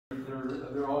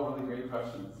they're all really great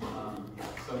questions.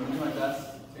 So I'm doing my best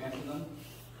to answer them.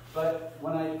 But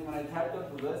when I typed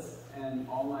up the list and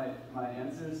all my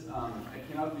answers, it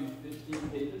came out to be 15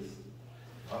 pages.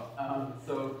 I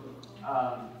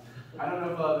don't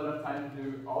know if I'll have enough time to do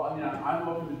all. I mean, I'm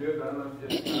open to do it, but I don't know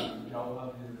if y'all will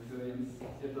have the resilience.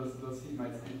 If those seats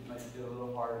might get a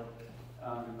little hard if I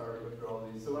were to go through all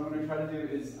these. So what I'm going to try to do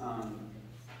is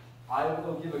I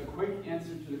will give a quick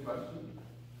answer to the question.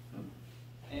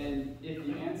 And if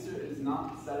the answer is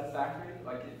not satisfactory,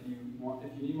 like if you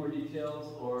need more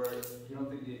details, or if you don't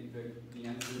think the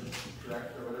answer is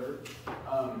correct or whatever,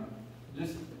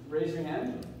 just raise your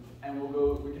hand and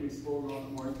we can explore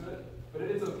more into it. But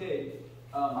it is okay.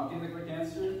 I'll give a quick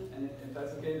answer, and if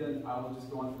that's okay, then I will just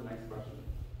go on to the next question.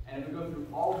 And if we go through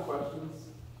all the questions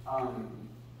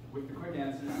with the quick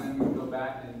answers, then we can go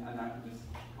back and I can just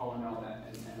call in all that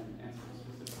and answer the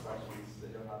specific questions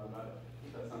that you'll have about it.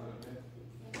 If that sounds okay.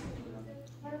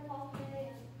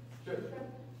 Sure.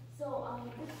 So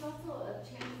this is also a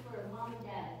chance for mom and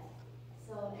dad.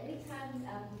 So anytime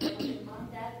mom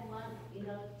and dad want to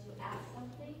ask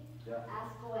something,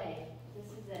 ask away.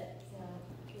 This is it. So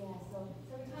yeah. So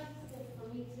sometimes it's for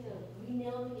me too. We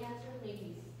know the answer, maybe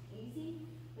it's easy,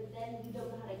 but then we don't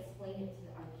know how to explain it to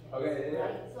our kids. Okay. Yeah.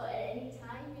 Right. So at any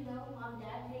time, mom,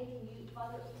 dad, hey,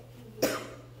 Father, can you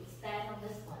expand on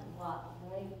this one? Wow.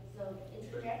 Right. So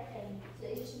interject, and so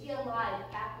it should be alive,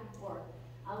 back and forth.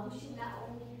 We should not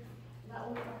only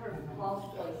heard Paul's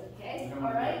voice, okay?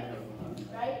 All right?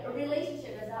 Right? A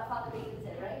relationship, as Father Nathan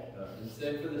said, right? And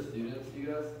same for the students, you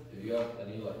guys. If you have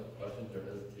any questions or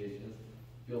hesitations,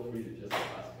 feel free to just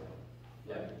ask them.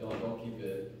 Like, don't keep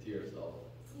it to yourself.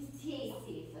 He's TAC,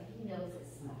 so he knows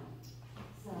it's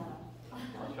so.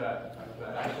 I'll try.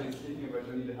 Actually, speaking of which,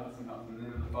 I need to have some help. In the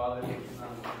name of the Father, and the Son,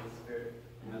 and the Holy Spirit.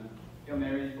 Amen. Hail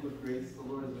Mary, full of grace, the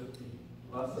Lord is with thee.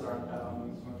 Blessed art thou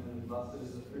amongst women, and blessed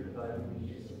is the fruit of thy womb,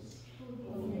 Jesus.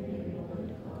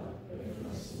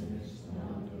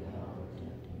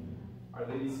 Our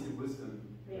Lady, Seat of Wisdom,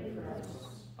 pray for us.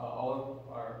 All of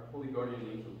our holy guardian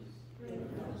angels, pray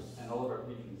for us. And all of our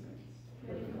patron saints,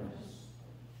 pray for us.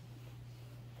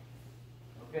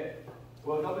 Okay.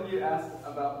 Well, a couple of you asked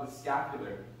about the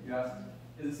scapular. You asked,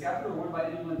 is the scapular worn by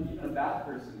anyone, even a bad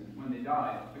person, when they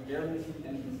die, but guarantees the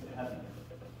entrance to heaven?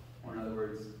 Or in other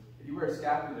words, if you wear a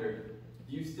scapular,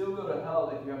 do you still go to hell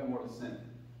if you have a mortal sin?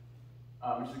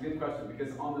 Which is a good question,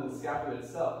 because on the scapular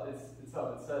itself, it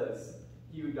says,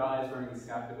 he who dies wearing the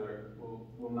scapular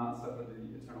will not suffer the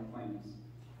eternal flames.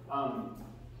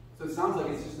 So it sounds like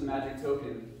it's just a magic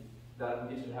token that will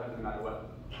get you to heaven no matter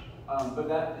what. But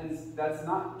that's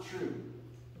not true.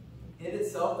 It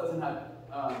itself doesn't have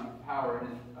power in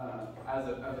it, as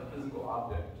a physical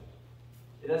object.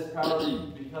 It has power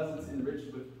because it's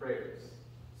enriched with prayers.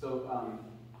 So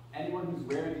anyone who's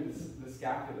wearing the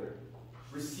scapular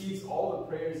receives all the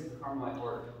prayers of the Carmelite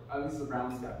order, at least the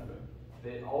brown scapular.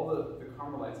 All the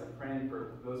Carmelites are praying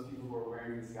for those people who are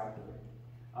wearing the scapular.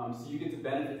 So you get to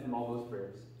benefit from all those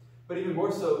prayers. But even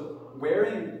more so,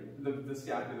 wearing the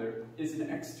scapular is an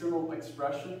external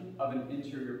expression of an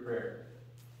interior prayer.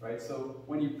 Right? So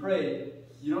when you pray,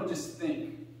 you don't just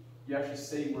think, you actually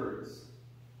say words.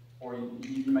 Or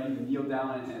you might even kneel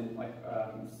down and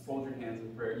fold your hands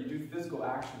in prayer. You do physical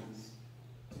actions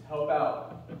to help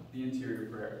out the interior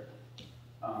prayer.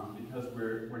 Because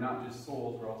we're not just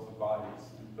souls, we're also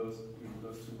bodies. And those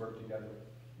two work together.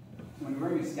 When you're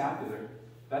wearing a scapular,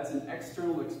 that's an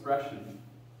external expression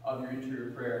of your interior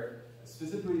prayer.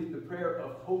 Specifically, the prayer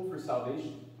of hope for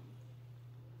salvation.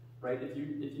 Right? If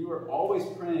you are always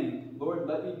praying, Lord,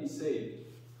 let me be saved,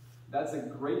 that's a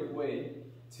great way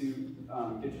to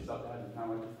get yourself to heaven,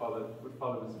 kind of like what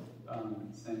Father was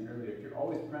saying earlier. If you're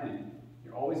always praying,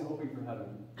 you're always hoping for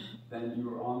heaven, then you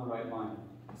are on the right line.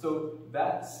 So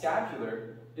that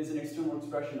scapular is an external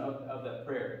expression of that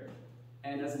prayer.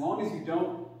 And as long as you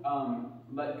don't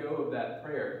let go of that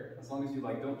prayer, as long as you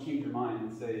don't change your mind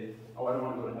and say, oh, I don't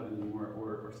want to go to heaven anymore,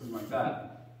 or something like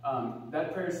that,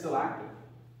 that prayer is still active.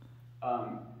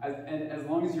 And as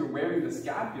long as you're wearing the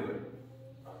scapular,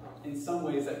 in some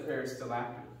ways that prayer is still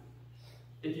active.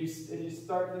 If you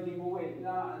start thinking, well, wait,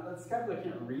 that scapular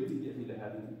can't really get me to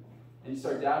heaven, and you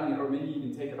start doubting it, or maybe you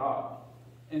even take it off,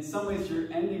 in some ways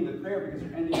you're ending the prayer because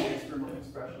you're ending the external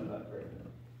expression of that prayer.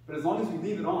 But as long as you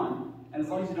leave it on, and as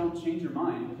long as you don't change your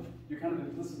mind, you're kind of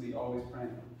implicitly always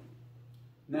praying.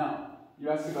 Now, you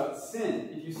asked about sin.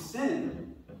 If you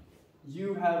sin,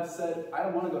 you have said, I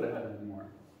don't want to go to heaven anymore.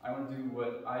 I want to do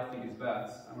what I think is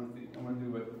best. I want to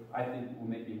do what I think will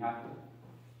make me happy.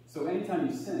 So anytime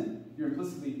you sin, you're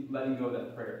implicitly letting go of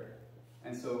that prayer.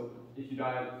 And so if you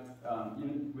die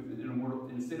even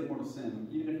in a state of mortal sin,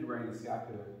 even if you're wearing a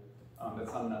scapular,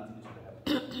 that's not enough to get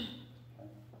you to heaven.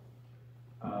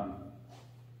 Okay.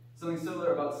 Something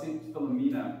similar about St.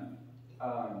 Philomena.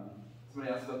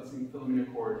 Somebody asked about the St.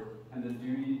 Philomena cord and the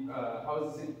duty. How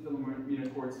is the St.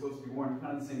 Philomena cord supposed to be worn?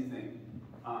 Kind of the same thing.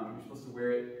 You're supposed to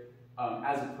wear it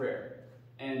as a prayer.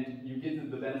 And you get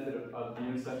the benefit of the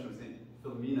intercession of St.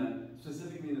 Philomena,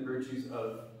 specifically in the virtues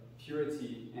of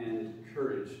purity and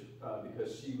courage,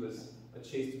 because she was a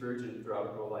chaste virgin throughout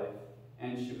her whole life,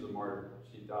 and she was a martyr.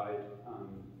 She died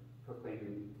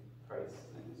proclaiming Christ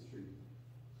and his truth.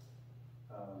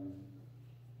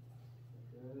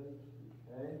 Good.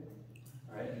 Okay.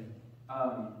 All right.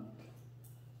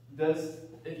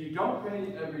 If you don't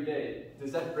pray every day,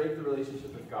 does that break the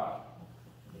relationship with God?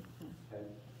 Okay.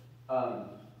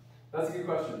 That's a good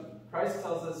question. Christ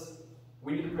tells us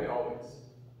we need to pray always.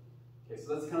 Okay,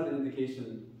 so that's kind of an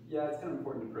indication, yeah, it's kind of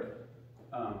important to pray.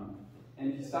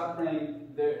 And if you stop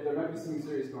praying, there might be something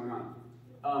serious going on.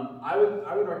 I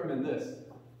would recommend this.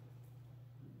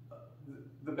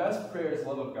 The best prayer is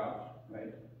love of God,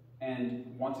 right?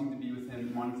 And wanting to be with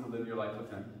him, wanting to live your life with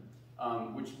him,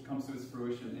 which comes to its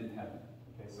fruition in heaven.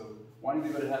 Okay, so wanting to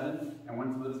go to heaven and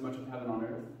wanting to live as much of heaven on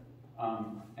earth,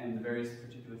 and the various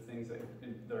particular things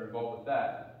that are involved with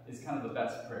that is kind of the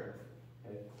best prayer.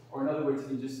 Okay? Or in other words, you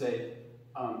can just say,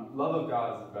 love of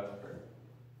God is the best prayer.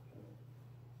 Okay?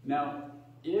 Now,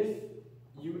 if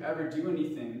you ever do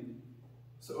anything,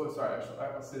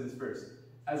 I'll say this first.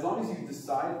 As long as you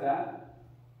decide that,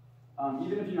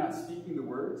 even if you're not speaking the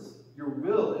words, your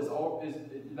will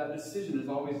that decision is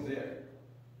always there.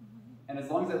 And as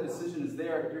long as that decision is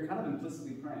there, you're kind of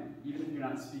implicitly praying, even if you're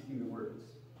not speaking the words.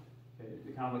 Okay?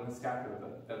 It's kind of like the scapular,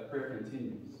 that prayer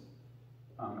continues.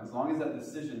 As long as that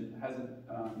decision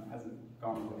hasn't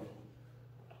gone away.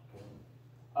 Okay.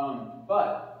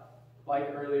 But, like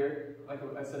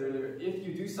I said earlier, if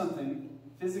you do something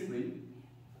physically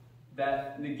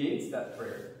that negates that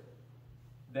prayer,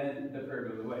 then the prayer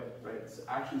goes away, right? So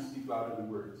actions speak louder than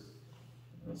words.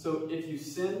 So if you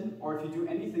sin, or if you do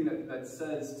anything that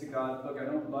says to God, look, I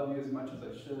don't love you as much as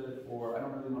I should, or I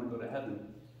don't really want to go to heaven,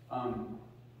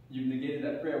 you've negated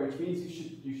that prayer, which means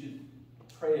you should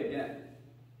pray again.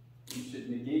 You should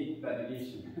negate that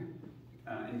negation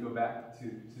and go back to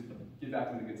get back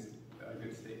in a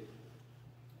good state.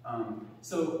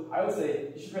 So I would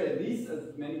say you should pray at least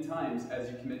as many times as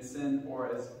you commit sin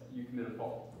or as you commit a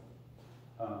fault.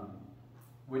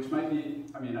 Which might be,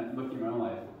 I'm looking at my own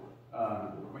life,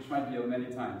 which might be many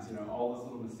times, all those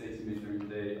little mistakes you made during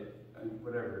the day,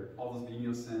 whatever, all those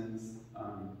venial sins.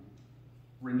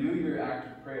 Renew your act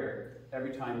of prayer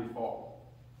every time you fall.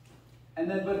 And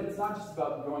then, but it's not just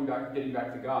about getting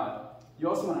back to God. You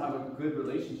also want to have a good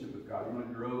relationship with God. You want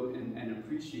to grow and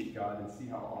appreciate God and see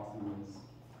how awesome He is.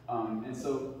 And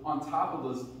so, on top of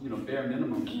those, bare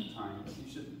minimum times, you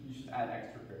should add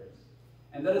extra prayers.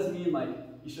 And that doesn't mean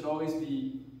you should always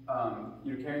be,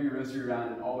 carrying your rosary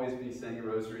around and always be saying a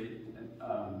rosary,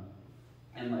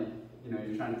 and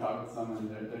you're trying to talk with someone,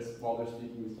 while they're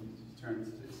speaking, you turn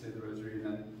to say the rosary, and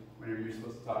then whenever you're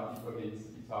supposed to talk, you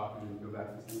talk and then go back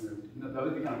to saying the rosary. No, that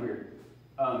would be kind of weird.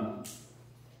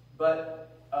 But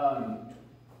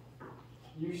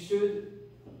you should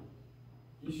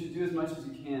do as much as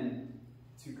you can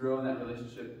to grow in that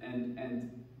relationship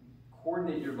and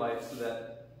coordinate your life so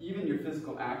that even your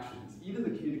physical actions, even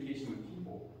the communication with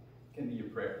people, can be your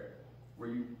prayer,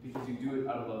 because you do it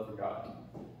out of love for God,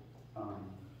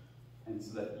 and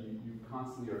so that you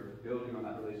constantly are building on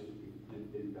that relationship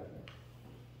and getting better.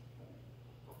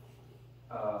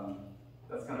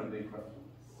 That's kind of a big question.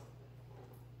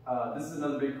 This is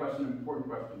another big question, an important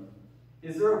question.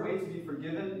 Is there a way to be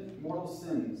forgiven mortal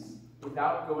sins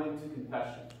without going to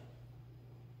confession?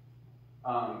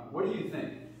 What do you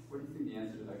think? What do you think the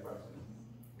answer to that question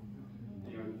is?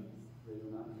 Anyone raise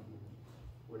your hand?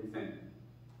 What do you think?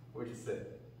 What would you say?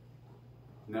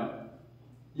 No?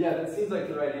 Yeah, that seems like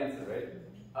the right answer, right?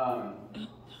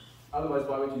 Otherwise,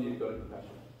 why would you need to go to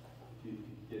confession? If you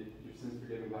get your sins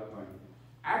forgiven without going.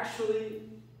 Actually,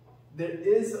 there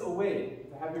is a way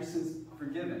to have your sins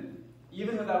forgiven,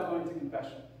 even without going to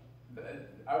confession.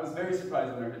 I was very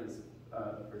surprised when I heard this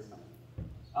the first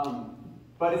time.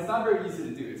 But it's not very easy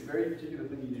to do. It's a very particular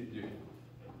thing you need to do.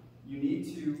 You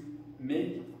need to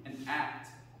make an act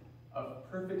of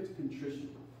perfect contrition.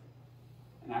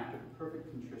 An act of perfect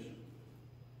contrition.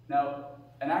 Now,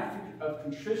 an act of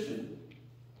contrition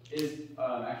is,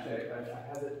 actually, I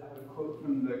have a quote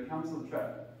from the Council of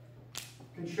Trent.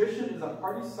 Contrition is a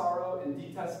hearty sorrow and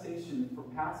detestation for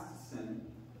past sin,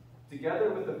 together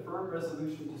with a firm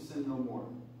resolution to sin no more.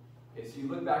 Okay, so you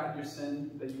look back at your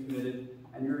sin that you committed,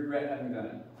 and you regret having done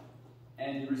it.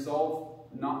 And you resolve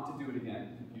not to do it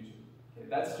again in the future. Okay,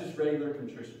 that's just regular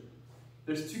contrition.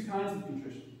 There's two kinds of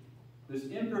contrition. There's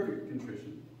imperfect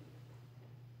contrition.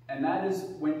 And that is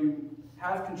when you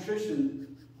have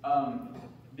contrition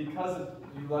because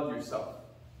you love yourself,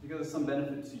 because of some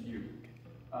benefit to you.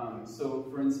 So,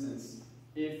 for instance,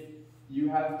 if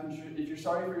you're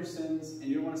sorry for your sins and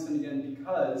you don't want to sin again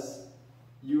because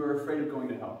you are afraid of going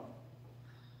to hell,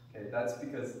 okay, that's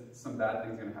because some bad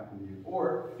thing's going to happen to you,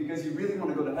 or because you really want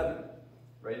to go to heaven,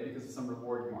 right? Because of some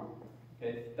reward you want.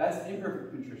 Okay, that's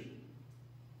imperfect contrition,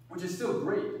 which is still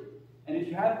great. And if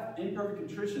you have imperfect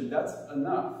contrition, that's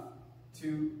enough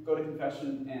to go to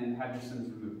confession and have your sins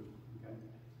removed. Okay,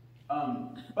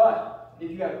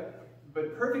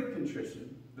 but perfect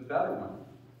contrition, the better one,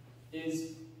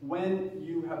 is when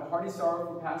you have a hearty sorrow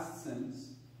for past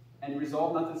sins and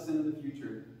resolve not to sin in the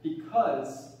future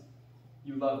because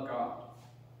you love God,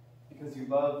 because you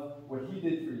love what He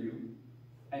did for you,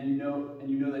 and you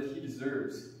know that He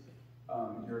deserves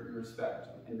your respect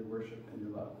and your worship and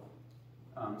your love.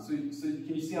 So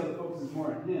can you see how the focus is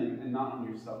more on Him and not on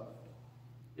yourself?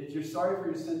 If you're sorry for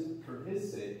your sins for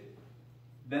His sake,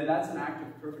 then that's an act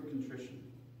of perfect contrition.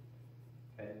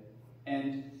 Okay,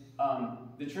 and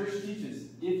the church teaches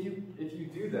if you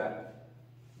do that,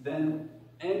 then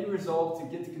and you resolve to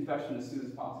get to confession as soon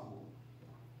as possible,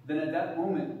 then at that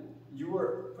moment you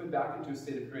are put back into a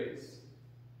state of grace.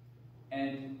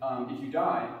 And if you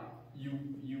die, you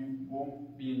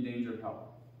won't be in danger of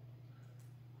hell,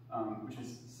 which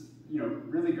is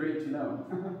really great to know,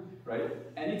 right?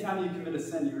 Anytime you commit a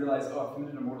sin, you realize, oh, I've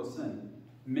committed a mortal sin.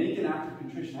 Make an act of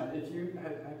contrition.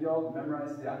 Have you all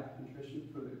memorized the act of contrition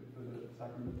for the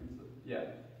sacrament? Yeah.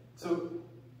 So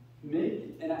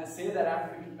say that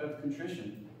act of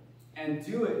contrition, and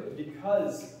do it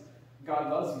because God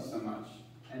loves you so much,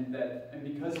 and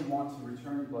because you want to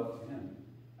return love to Him.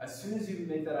 As soon as you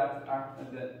make that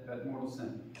that mortal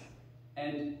sin,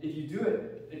 and if you do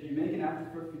it, if you make an act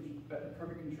of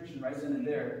perfect contrition right then and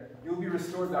there, you'll be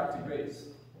restored back to grace.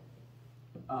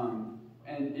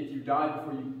 And if you die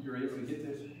before you're able to get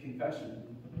to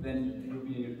confession, then you'll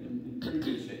be in pretty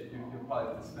good shape. You'll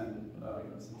probably have to spend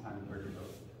some time in purgatory.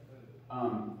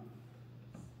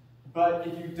 But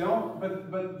if you don't,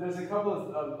 but there's a couple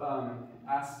of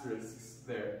asterisks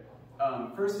there.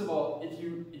 First of all, if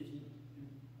you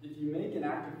make an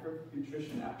act of perfect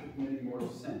contrition after committing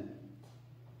mortal sin,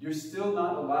 you're still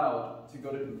not allowed to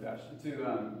go to confession,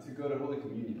 to go to Holy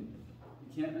Communion.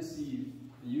 You can't receive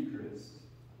the Eucharist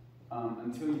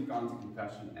until you've gone to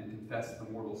confession and confessed the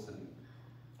mortal sin.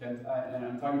 And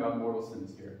I'm talking about mortal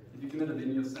sins here. If you commit a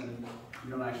venial sin, you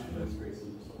don't actually lose grace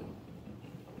in your soul.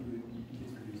 You get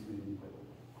reduced maybe, but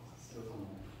it's still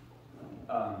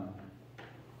somewhere.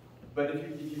 But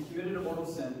if you committed a mortal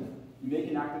sin, you make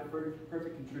an act of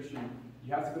perfect contrition,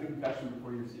 you have to go to confession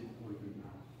before you receive Holy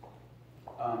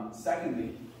Communion.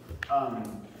 Secondly,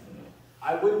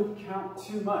 I wouldn't count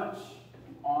too much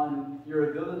on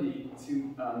your ability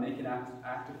to make an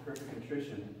act of perfect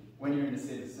contrition when you're in a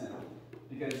state of sin.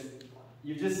 Because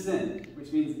you've just sinned,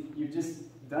 which means you've just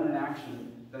done an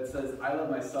action that says, I love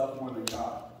myself more than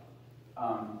God.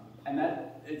 And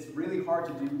that it's really hard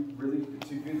to do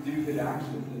good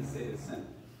actions in a state of sin.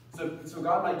 So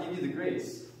God might give you the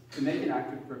grace to make an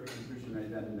act of perfect contrition right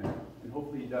then and there, and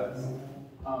hopefully He does.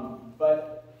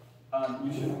 But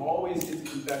you should always get to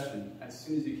confession as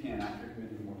soon as you can after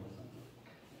committing a mortal sin.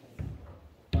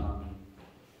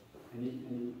 Any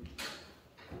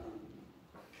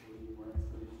more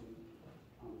explanation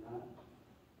on that?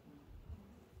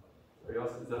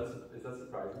 Is that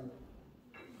surprising?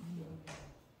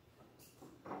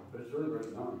 But it's really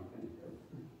worth knowing.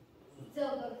 Still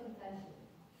go to confession.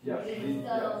 Yeah.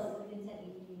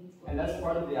 And that's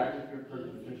part of the act of your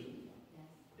perfect contrition.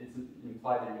 Yes. It's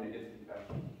implied that you're going to get to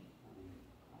confession.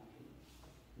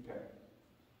 Okay.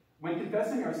 When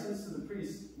confessing our sins to the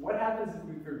priest, what happens if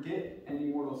we forget any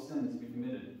mortal sins we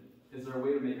committed? Is there a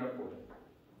way to make up for it?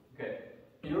 Okay.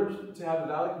 In order to have a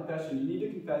valid confession, you need to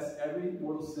confess every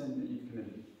mortal sin that you've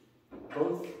committed.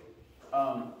 Both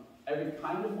every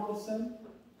kind of mortal sin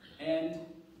and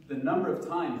the number of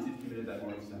times you've committed that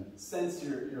mortal sin since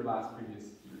your last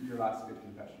good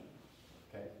confession.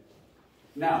 Okay.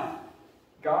 Now,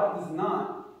 God does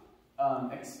not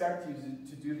expect you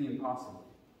to do the impossible.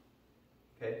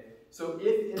 Okay. So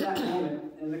if in that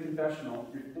moment in the confessional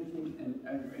you're thinking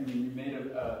and you made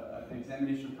an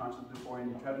examination of conscience before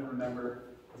and you try to remember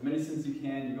as many sins as you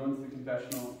can, you go into the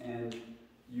confessional and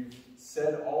you've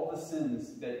said all the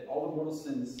mortal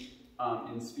sins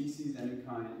in species and in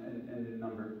kind and in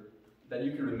number that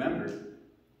you can remember,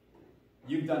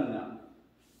 you've done enough.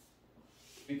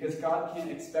 Because God can't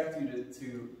expect you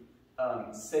to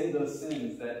say those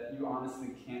sins that you honestly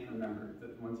can't remember, the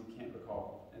ones you can't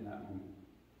recall in that moment.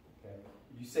 Okay?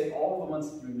 If you say all the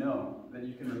ones that you know that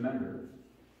you can remember,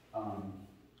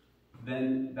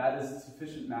 then that is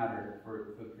sufficient matter for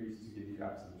the priest to give you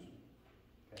absolution.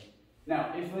 Okay?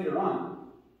 Now, if later on,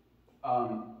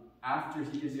 after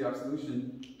he gives you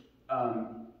absolution,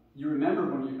 you remember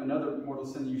another mortal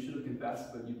sin that you should have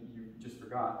confessed, but you just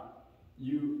forgot,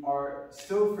 you are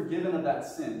still forgiven of that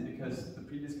sin because the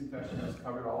previous confession has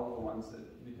covered all of the ones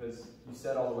because you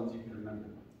said all the ones you can remember.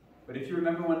 But if you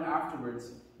remember one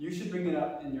afterwards, you should bring it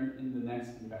up in the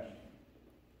next confession,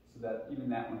 so that even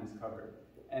that one is covered.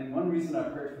 And one reason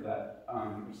I've heard for that,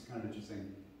 which is kind of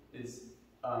interesting, is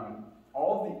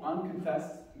all of the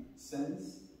unconfessed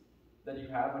sins that you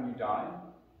have when you die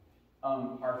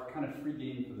are kind of free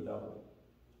game for the devil.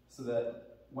 So that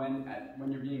when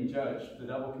you're being judged, the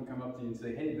devil can come up to you and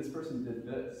say, hey, this person did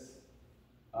this.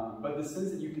 But the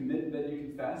sins that you commit, that you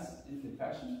confess in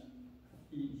confession,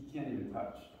 he can't even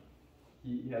touch.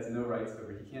 He has no rights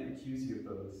over. He can't accuse you of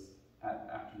those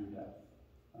after your death.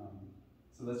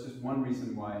 So that's just one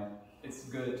reason why it's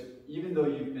good, even though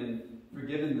you've been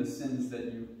forgiven the sins that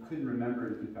you couldn't remember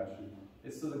in confession,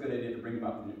 it's still a good idea to bring them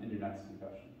up in your next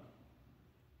confession.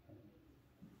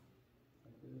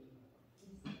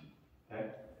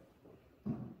 Okay.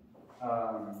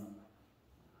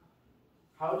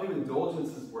 How do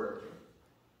indulgences work?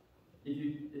 If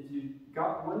you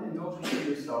got one indulgence for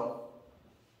yourself,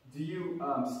 do you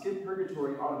skip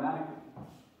purgatory automatically?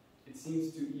 It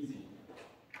seems too easy.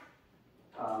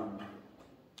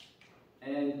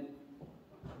 And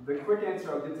the quick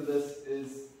answer I'll get to this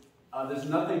is there's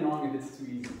nothing wrong if it's too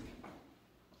easy.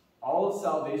 All of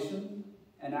salvation,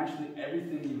 and actually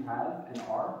everything you have and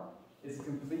are, is a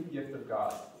complete gift of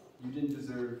God. You didn't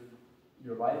deserve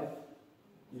your life.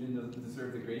 You didn't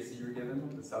deserve the grace that you were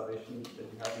given, the salvation that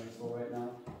you have in your soul right now.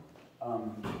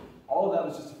 All of that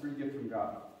was just a free gift from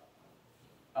God.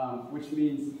 Which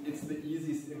means it was the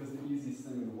easiest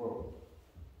thing in the world.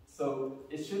 So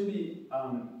it shouldn't be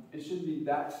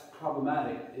that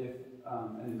problematic if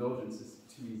an indulgence is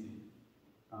too easy.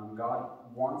 God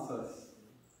wants us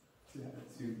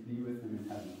to be with Him in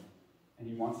heaven, and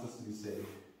He wants us to be saved.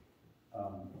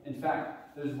 In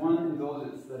fact, there's one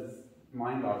indulgence that is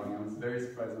mind-boggling. I was very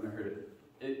surprised when I heard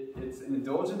it. It's an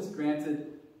indulgence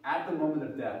granted at the moment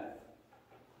of death.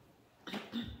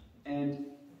 And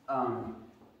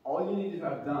all you need to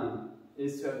have done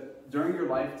is to have, during your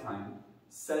lifetime,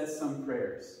 said some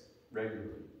prayers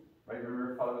regularly. Right?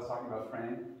 Remember Father was talking about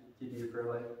praying, keeping your prayer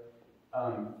life?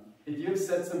 If you have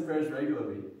said some prayers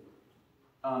regularly,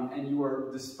 and you are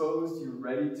disposed, you're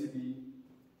ready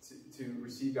to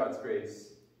receive God's grace,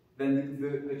 then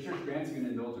the church grants you an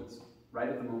indulgence right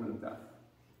at the moment of death.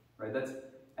 Right? That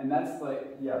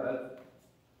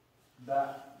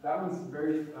one's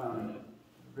very,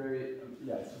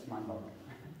 it's just mind-boggling.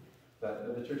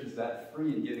 that the church is that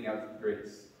free in giving out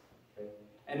grace. Okay?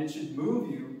 And it should move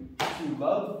you to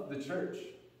love the church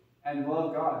and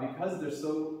love God because they're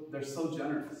so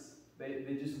generous.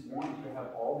 They just want you to have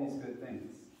all these good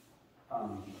things.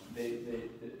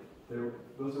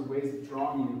 Those are ways of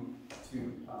drawing you to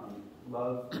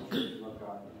love the church and love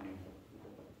God.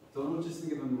 So don't just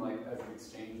think of them like as an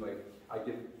exchange, like I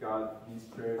give God these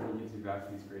prayers and He gives me back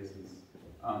these graces.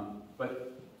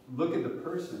 But look at the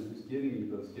person who's giving you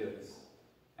those gifts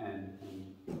and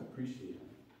appreciate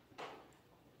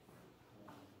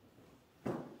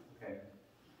them. Okay.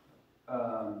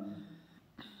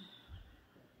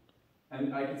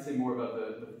 And I can say more about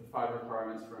the 5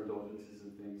 requirements for indulgences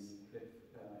and things if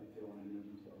you want to know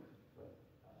detail, but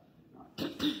not.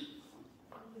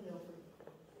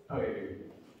 Okay.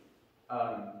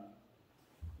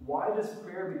 Why does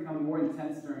prayer become more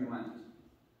intense during Lent?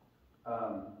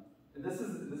 This is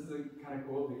kind of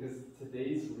cool because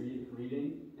today's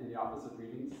reading and the opposite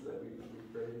readings that we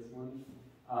prayed this morning,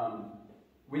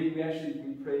 we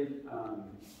prayed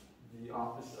the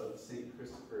office of St.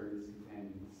 Christopher and his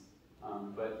companions.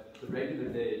 But the regular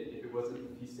day, if it wasn't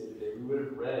the feast day today, we would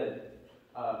have read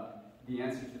the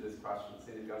answer to this question.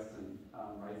 St. Augustine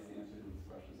writes the answer to this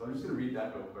question. So I'm just going to read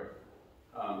that real quick.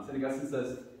 St. Augustine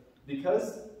says,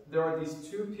 because there are these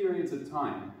 2 periods of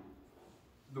time,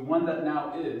 the one that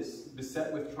now is,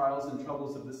 beset with trials and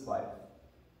troubles of this life,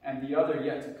 and the other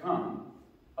yet to come,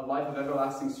 a life of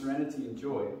everlasting serenity and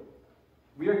joy,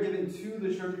 we are given 2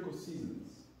 liturgical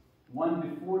seasons, one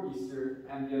before Easter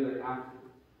and the other after.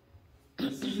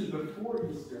 The season before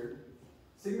Easter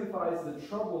signifies the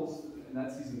troubles, and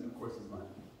that season, of course, is Lent,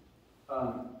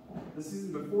 the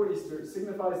season before Easter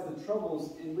signifies the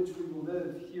troubles in which we will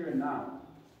live here and now,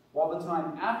 while the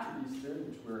time after Easter,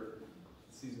 which we're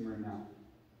the season we're in now,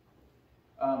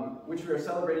 which we are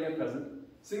celebrating at present,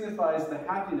 signifies the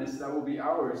happiness that will be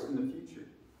ours in the future.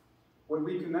 What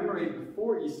we commemorate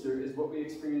before Easter is what we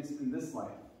experience in this life.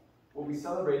 What we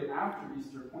celebrate after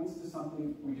Easter points to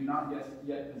something we do not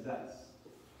yet possess.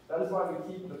 That is why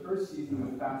we keep the first season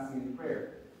with fasting and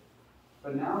prayer.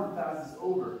 But now the fast is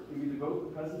over, and we devote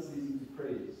the present season to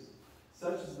praise.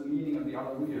 Such is the meaning of the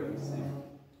Alleluia we sing.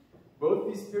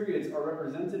 Both these periods are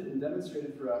represented and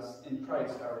demonstrated for us in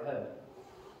Christ our head.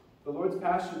 The Lord's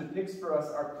Passion depicts for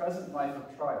us our present life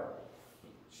of trial.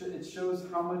 It shows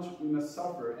how much we must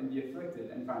suffer and be afflicted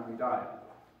and finally die.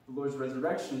 The Lord's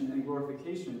resurrection and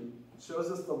glorification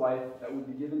shows us the life that will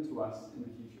be given to us in the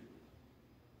future.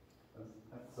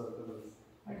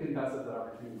 I couldn't pass up that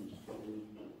opportunity just to read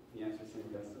the answer St.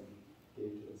 Augustine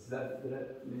gave to us. Did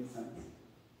that make sense?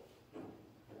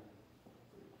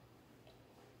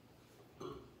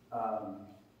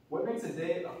 What makes a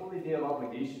holy day of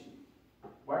obligation?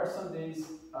 Why aren't some days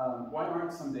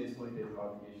holy days of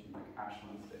obligation, like Ash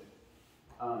Wednesday?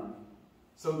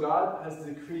 So God has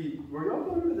decreed. Were you all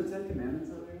going over the Ten Commandments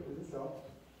earlier? Is this all?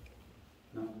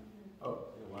 No. Oh,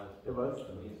 it was.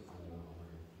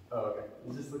 Oh, okay.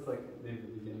 It just looks like maybe the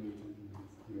beginning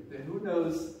of the Ten Commandments. Who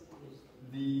knows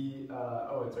the?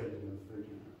 It's right here in the third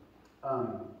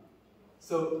commandment.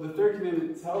 So the third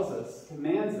commandment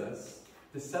commands us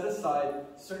to set aside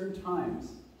certain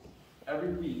times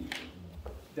every week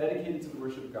dedicated to the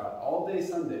worship of God. All day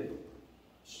Sunday,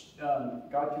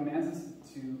 God commands us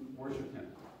to worship Him,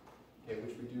 okay,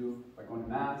 which we do by going to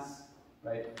Mass,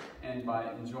 right, and by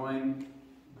enjoying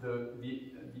the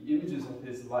images of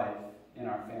His life in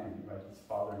our family, right, His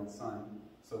Father and Son.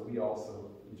 So we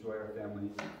also enjoy our family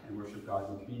and worship God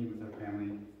in communion with our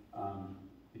family,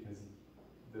 because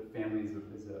the family is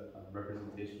a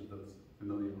representation of those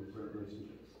familial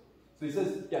relationships. So he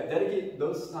says, dedicate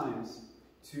those times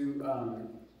to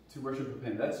worship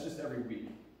Him. That's just every week.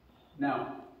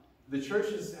 Now, the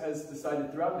church has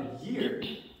decided throughout the year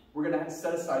we're going to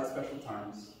set aside special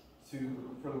times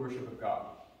for the worship of God.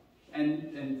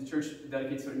 And the church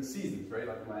dedicates certain seasons, right,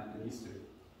 like Lent and Easter.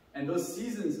 And those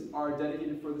seasons are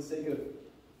dedicated for the sake of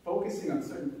focusing on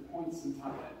certain points in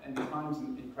time and times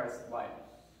in Christ's life.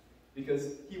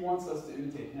 Because He wants us to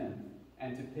imitate Him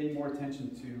and to pay more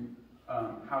attention to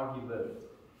how He lived.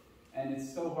 And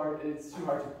it's too hard to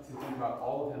think about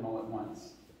all of Him all at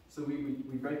once. So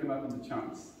we break them up into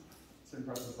chunks, certain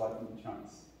parts of His life into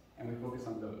chunks, and we focus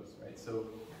on those, right? So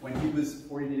when He was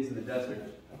 40 days in the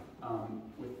desert,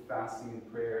 with fasting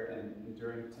and prayer and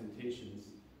enduring temptations,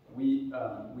 we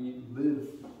live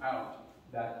out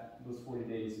those 40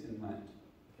 days in Lent,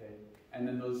 okay? And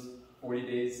then those 40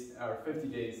 days, or 50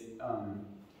 days,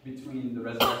 between the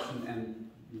resurrection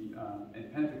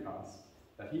and Pentecost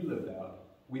that He lived out,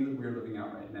 we're living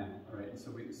out right now, all right? And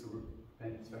so we're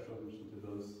paying special attention to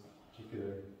those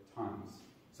particular times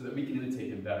so that we can imitate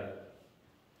Him better.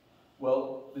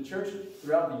 Well, the church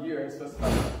throughout the year has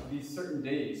specified these certain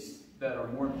days that are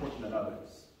more important than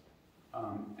others.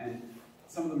 And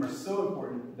some of them are so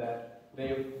important that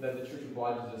the church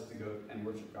obliges us to go and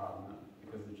worship God on them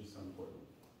because they're just so important.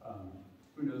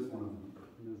 Who knows one of them?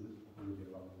 Who knows it? Who knows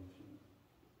the obligation?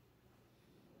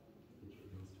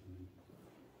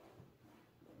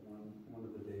 One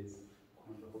of the days,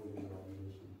 one of the holy days of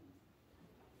obligation.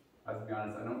 I have to be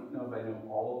honest, I don't know if I know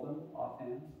all of them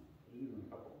offhand. There's usually a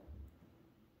couple.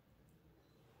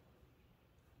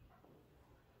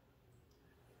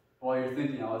 While you're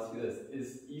thinking, I'll ask you this.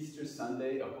 Is Easter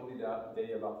Sunday a holy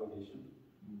day of obligation?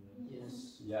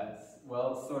 Yes. Yes.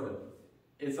 Well, sort of.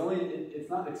 It's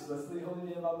not explicitly a holy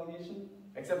day of obligation,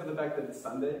 except for the fact that it's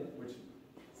Sunday,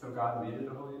 so God made it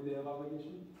a holy day of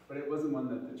obligation, but it wasn't one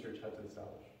that the church had to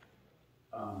establish.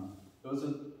 Those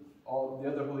are all the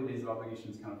other holy days of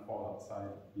obligations kind of fall outside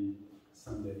the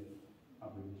Sunday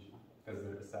obligation because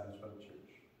they're established by the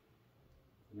church.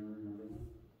 Anyone remember that?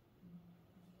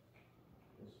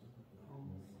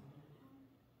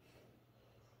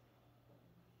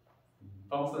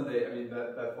 Palm Sunday, I mean,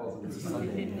 that falls into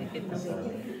Sunday.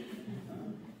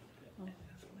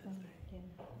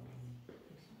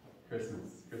 Christmas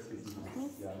is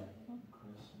nice, yeah.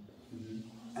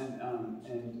 Mm-hmm.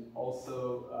 And also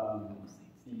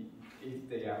the 8th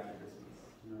day after Christmas.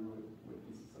 Remember what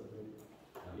feast is celebrated?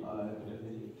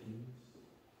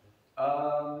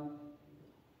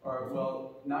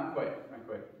 Not quite.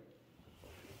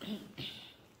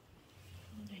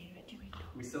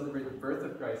 We celebrate the birth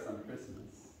of Christ on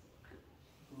Christmas.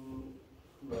 Who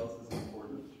else is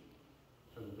important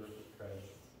for the birth of Christ?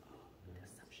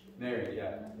 Mary,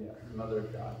 yeah, the Mother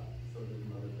of God. So the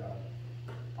Mother of God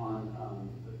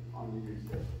on New Year's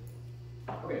Day.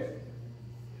 Okay.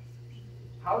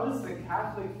 How does the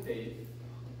Catholic faith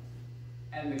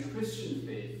and the Christian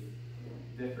faith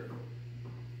differ?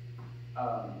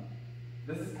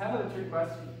 This is kind of a trick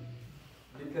question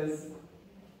because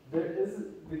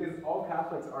all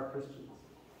Catholics are Christians.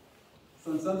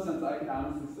 So in some sense, I can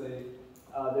honestly say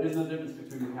there is no difference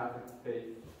between the Catholic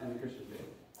faith and the Christian faith.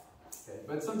 Okay.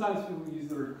 But sometimes people use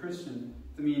the word Christian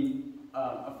to mean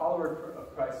a follower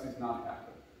of Christ who's not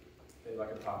Catholic, okay,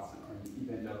 like a Protestant or an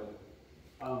evangelical.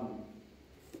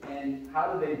 And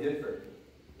how do they differ?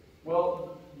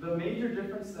 Well, the major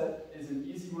difference that is an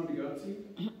easy one to go to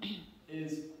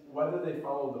is whether they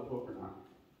follow the Pope or not.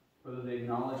 Whether they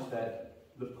acknowledge that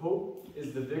the Pope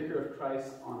is the vicar of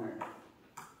Christ on earth.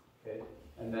 Okay?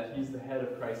 And that he's the head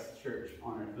of Christ's church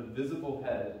on earth, the visible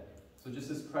head. So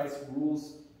just as Christ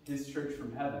rules his church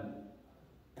from heaven,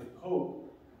 the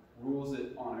Pope rules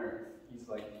it on earth. He's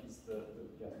the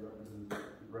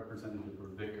representative or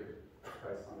vicar of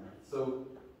Christ on earth. So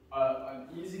an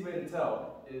easy way to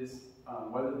tell is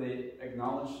whether they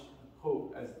acknowledge the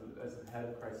Pope as the head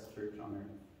of Christ's church on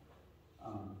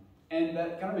earth. And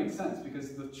that kind of makes sense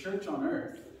because the church on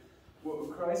earth, what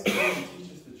Christ came to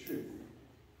teach us the truth.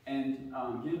 And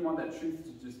he didn't want that truth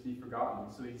to just be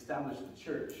forgotten. So he established the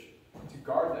church to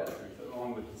guard that truth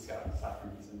along with the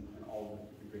sacraments and all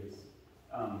the grace.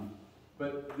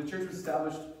 But the church was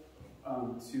established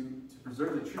to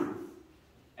preserve the truth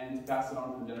and to pass it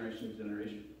on from generation to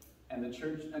generation. And the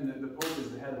church, and the Pope is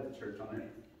the head of the church on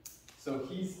earth. So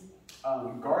he's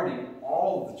guarding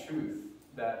all of the truth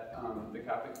that the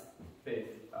Catholic faith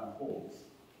holds.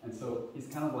 And so he's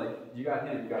kind of like, you got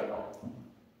him, you got it all.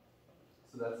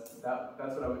 So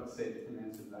that's what I would say in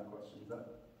answer to that question. Does that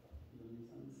make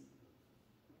sense?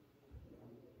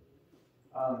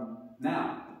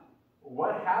 Now,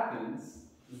 what happens,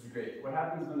 this is great, what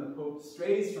happens when the Pope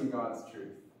strays from God's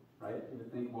truth, right? You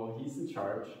would think, well, he's in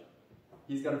charge.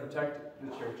 He's got to protect the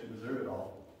church and preserve it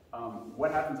all.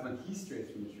 What happens when he strays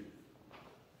from the truth?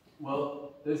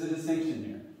 Well, there's a distinction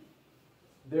here.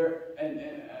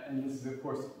 And this is, of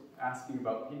course, asking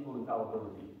about papal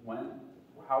infallibility.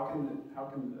 How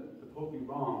can the Pope be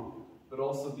wrong, but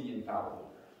also be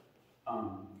infallible?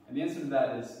 And the answer to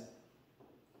that is,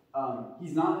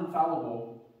 he's not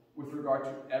infallible with regard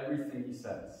to everything he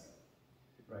says,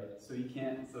 right? So he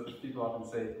can't. So people often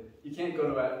say you can't go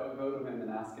to him and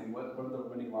ask him what are the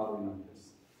winning lottery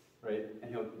numbers, right?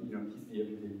 And he'll be able to give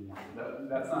you the answer.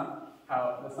 That's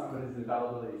not what his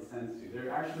infallibility extends to. There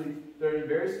are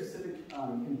very specific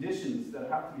conditions that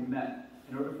have to be met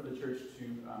in order for the church to,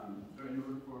 in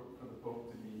order for the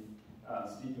Pope to be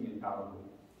speaking infallibly,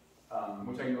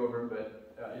 which I can go over,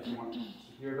 but if you want to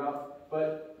hear about.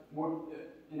 But more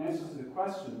in answer to the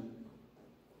question,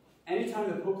 anytime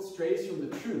the Pope strays from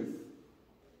the truth,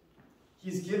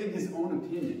 he's giving his own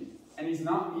opinion, and he's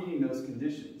not meeting those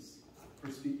conditions for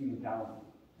speaking infallibly,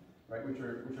 right? Which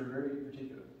are very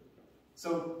particular.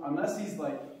 So unless he's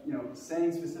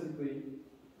saying specifically,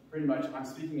 pretty much, I'm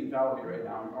speaking infallibly right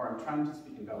now, or I'm trying to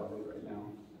speak infallibly right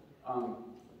now,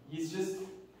 he's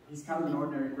kind of an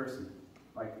ordinary person,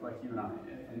 like you and I,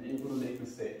 and able to make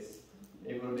mistakes,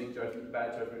 able to make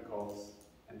bad judgment calls,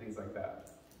 and things like that.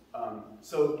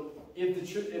 So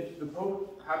if the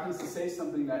Pope happens to say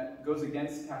something that goes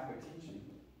against Catholic teaching,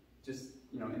 just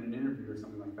in an interview or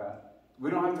something like that, we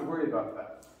don't have to worry about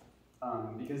that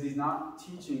because he's not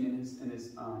teaching in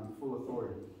his full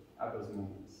authority at those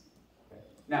moments. Okay.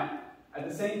 Now, at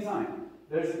the same time,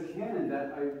 there's a canon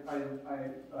that I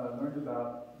learned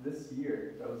about this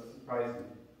year that was surprising,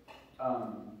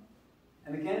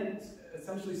 and the canon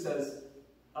essentially says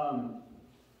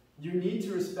you need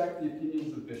to respect the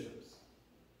opinions of bishops.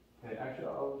 Okay, actually,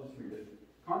 I'll just read it.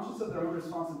 Conscious of their own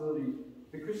responsibility,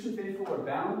 the Christian faithful are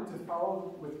bound to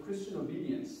follow with Christian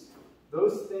obedience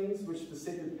those things which the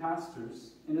sacred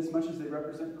pastors, inasmuch as they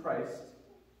represent Christ,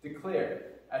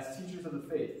 declare as teachers of the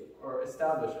faith or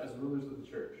establish as rulers of the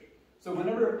church. So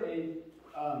whenever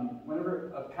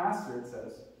a pastor, it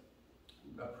says,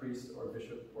 a priest or a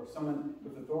bishop or someone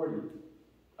with authority,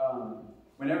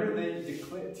 whenever they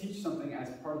teach something as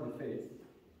part of the faith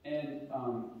and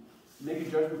make a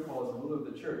judgment call as a ruler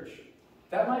of the church,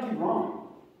 that might be wrong.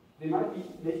 They might be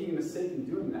making a mistake in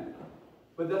doing that.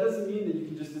 But that doesn't mean that you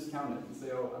can just discount it and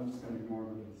say, oh, I'm just going to ignore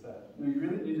what they said. No, you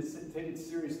really need to take it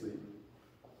seriously.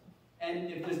 And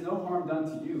if there's no harm done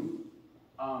to you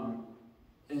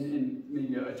in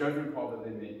maybe a judgment call that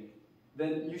they make,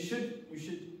 then you should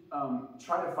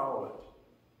try to follow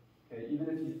it. Okay, even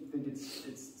if you think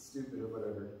it's stupid or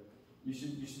whatever. you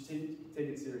should take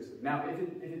it seriously. Now, if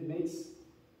it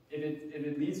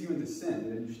leads you into sin,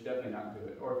 then you should definitely not do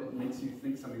it. Or if it makes you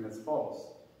think something that's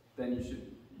false, then you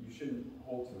shouldn't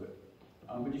hold to it.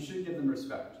 But you should give them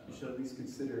respect. You should at least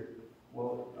consider,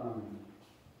 well,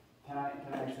 can I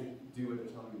actually do what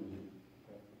they're telling me to do?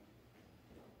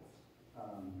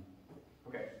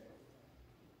 Okay.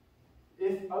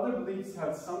 If other beliefs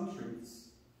have some truths,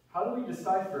 how do we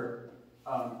decipher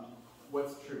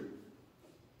what's true?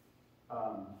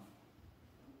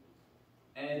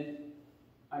 And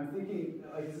I'm thinking,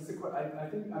 like,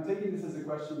 I'm taking this as a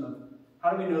question of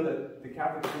how do we know that the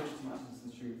Catholic Church teaches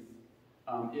the truth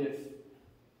if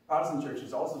Protestant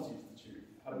churches also teach the truth?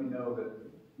 How do we know that,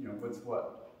 what's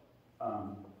what?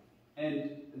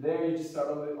 And there you just start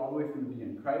all the way from the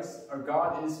beginning. Christ, our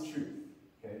God, is truth.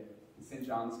 Okay? In St.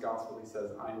 John's Gospel, he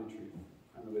says, I am the truth.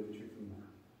 I'm the way, the truth, and the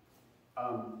life.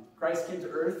 Christ came to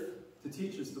earth to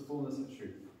teach us the fullness of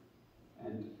truth.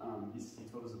 And he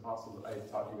told his apostles, I have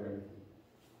taught you everything.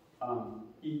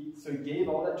 So he gave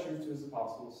all that truth to his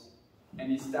apostles,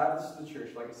 and he established the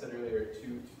church, like I said earlier,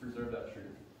 to preserve that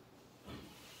truth.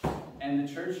 And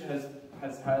the church has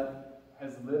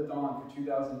lived on for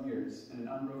 2,000 years in an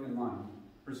unbroken line,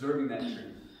 preserving that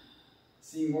truth.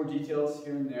 Seeing more details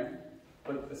here and there,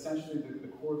 but essentially the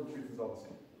core of the truth is all the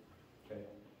same. Okay?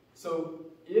 So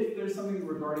if there's something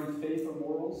regarding faith or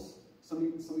morals,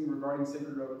 something regarding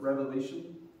sacred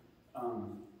revelation,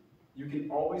 you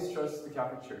can always trust the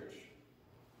Catholic Church.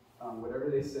 Whatever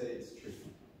they say is true,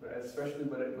 but especially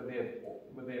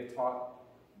what they have taught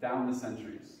down the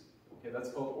centuries. Okay, that's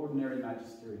called ordinary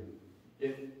magisterium.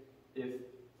 If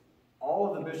all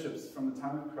of the bishops from the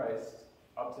time of Christ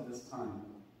up to this time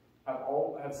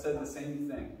have said the same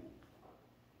thing,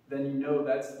 then you know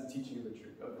that's the teaching of the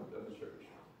church.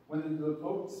 When the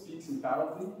Pope speaks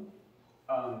infallibly,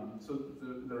 so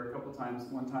there were a couple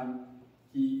times. One time,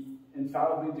 he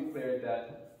infallibly declared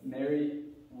that Mary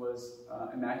was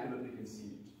immaculately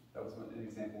conceived. That was an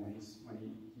example when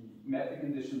he met the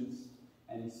conditions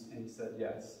and he said,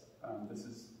 yes,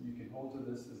 you can hold to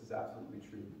this. This is absolutely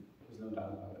true. There's no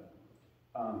doubt about it.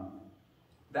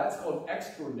 That's called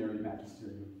extraordinary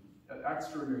magisterium,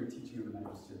 extraordinary teaching of the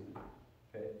magisterium.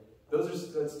 Okay,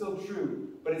 that's still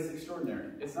true, but it's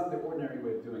extraordinary. It's not the ordinary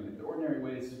way of doing it. The ordinary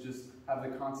way is to just have the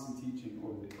constant teaching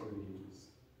over the ages.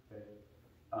 Okay.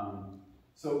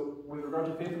 So with regard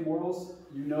to faith and morals,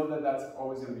 you know that that's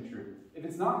always going to be true. If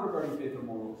it's not regarding faith or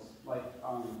morals, like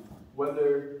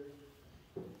whether,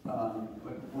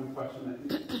 like one question I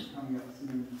think is coming up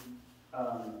soon,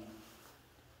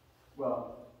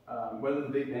 whether the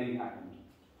Big Bang happened.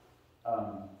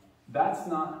 That's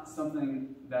not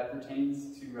something that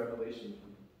pertains to revelation.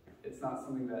 It's not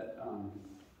something that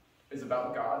is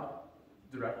about God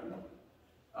directly.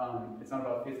 It's not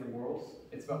about faith or morals.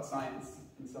 It's about science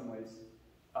in some ways.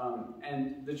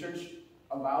 And the church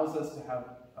allows us to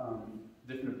have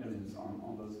different opinions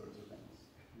on those sorts of things.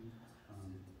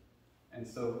 And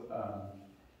so,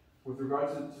 with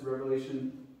regard to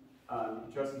revelation,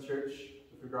 you trust the church.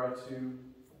 With regard to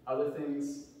other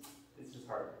things, it's just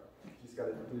hard. You just got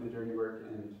to do the dirty work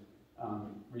and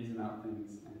reason out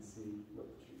things and see what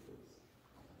the truth is.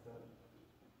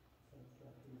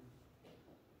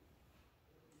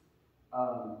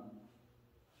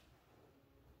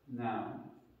 Now,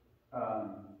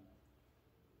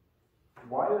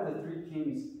 why are the three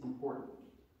kings important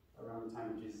around the time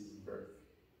of Jesus' birth?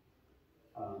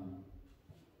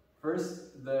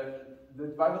 First, the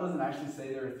Bible doesn't actually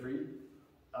say there are three.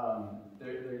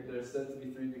 They're said to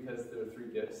be three because there are three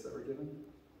gifts that were given.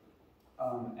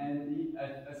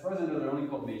 As far as I know, they're only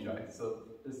called magi, so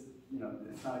it's not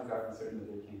exactly certain that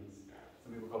they're kings.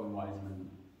 Some people call them wise men.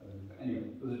 Anyway,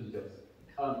 those are details.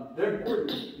 They're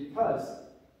important because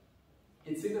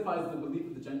it signifies the belief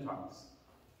of the Gentiles.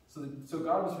 So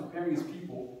God was preparing his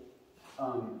people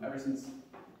ever since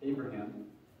Abraham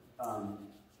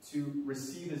to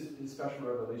receive his special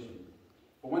revelation.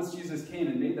 But once Jesus came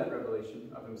and made that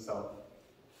revelation of himself,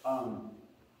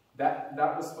 that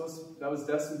was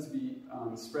destined to be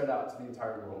spread out to the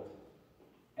entire world,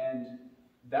 and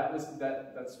that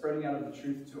spreading out of the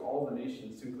truth to all the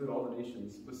nations, to include all the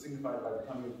nations, was signified by the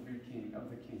coming of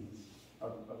the kings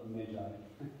of the Magi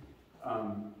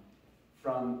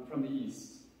from the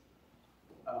east,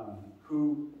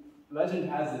 who legend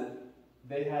has it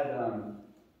they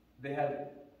had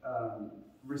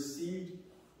received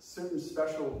certain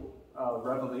special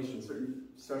revelations, certain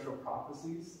special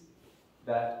prophecies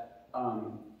that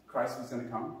Christ was going to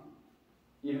come,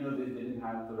 even though they didn't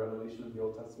have the revelation of the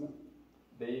Old Testament.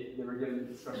 They were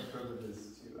given special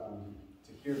privileges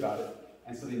to hear about it,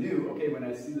 and so they knew, okay, when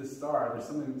I see this star, there's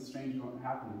something strange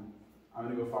happening, I'm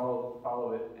going to go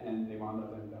follow it, and they wound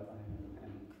up in Bethlehem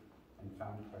and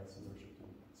found Christ and worshipped him.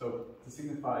 So to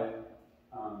signify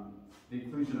the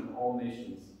inclusion of all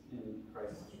nations in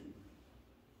Christ's truth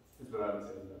is what I would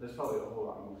say. There's probably a whole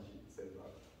lot more you could say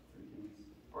about Three Kings,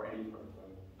 or any part of the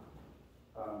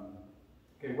Bible.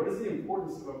 Okay, what is the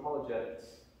importance of apologetics?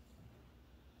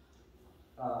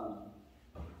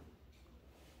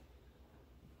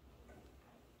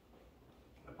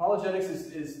 Apologetics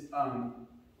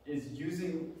is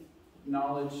using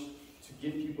knowledge to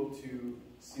get people to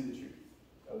see the truth.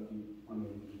 That would be one way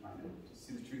to define it, to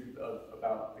see the truth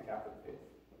about the Catholic faith.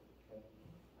 Okay.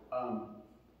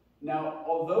 Now,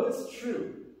 although it's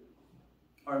true,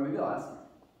 or maybe I'll ask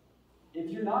you, if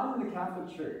you're not in the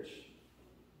Catholic Church,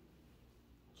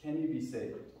 can you be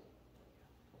saved?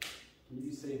 Can you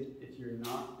be saved if you're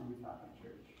not in the Catholic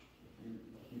Church?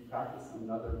 If you practice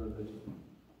another religion?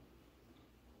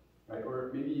 Right?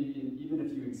 Or maybe even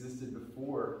if you existed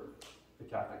before the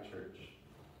Catholic Church,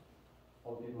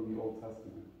 all the people in the Old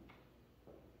Testament,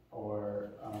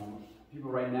 or people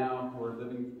right now who are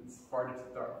living in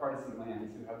partisan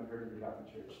lands who haven't heard of the Catholic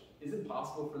Church, is it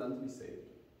possible for them to be saved?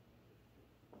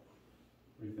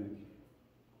 What do you think?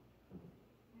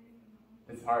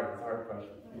 It's hard. It's a hard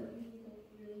question. But it would be like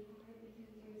really hard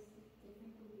because there's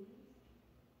different beliefs.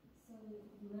 So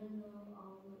you want to know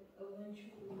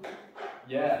eventually.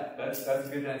 Yeah, that's a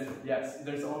good answer. Yes,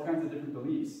 there's all kinds of different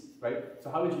beliefs, right? So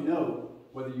how would you know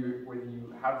whether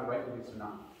you have the right beliefs or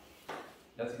not?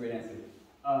 That's a great answer.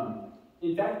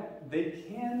 In fact, they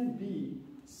can be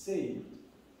saved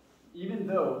even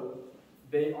though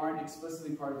they aren't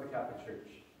explicitly part of the Catholic Church.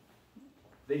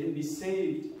 They can be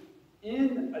saved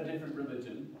in a different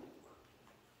religion,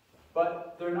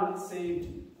 but they're not saved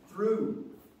through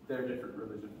their different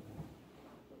religion.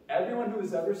 Everyone who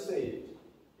is ever saved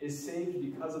is saved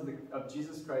because of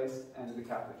Jesus Christ and the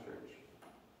Catholic Church.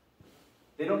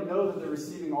 They don't know that they're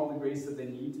receiving all the grace that they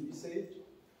need to be saved,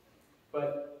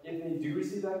 but if they do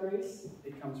receive that grace,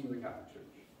 it comes from the Catholic Church.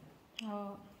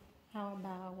 How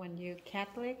about when you're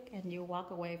Catholic and you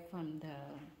walk away from the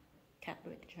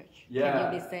Catholic Church? Yeah.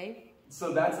 Can you be saved?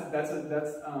 So that's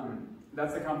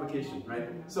a complication, right?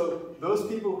 So those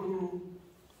people who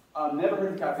never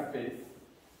heard of Catholic faith,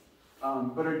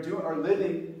 but are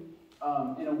living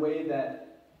in a way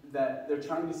that they're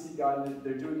trying to seek God, and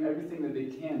they're doing everything that they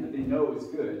can that they know is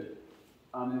good,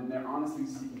 and they're honestly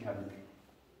seeking heaven.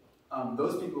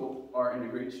 Those people are in a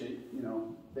great shape. You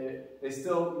know, they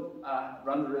still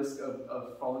run the risk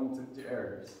of falling to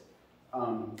errors,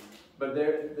 but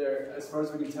they're as far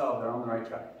as we can tell, they're on the right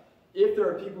track. If there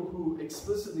are people who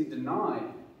explicitly deny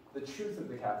the truth of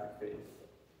the Catholic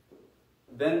faith,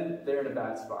 then they're in a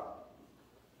bad spot.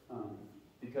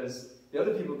 Because the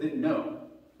other people didn't know,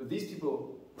 but these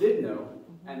people did know,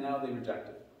 and now they reject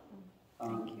it.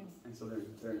 Thank you. And so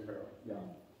they're in peril. Yeah.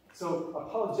 So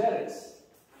apologetics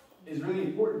is really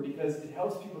important because it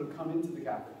helps people to come into the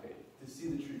Catholic faith, to see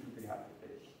the truth of the Catholic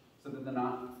faith, so that they're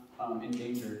not in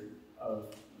danger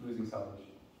of losing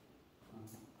salvation.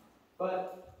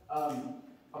 But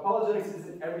apologetics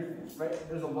isn't everything, right?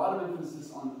 There's a lot of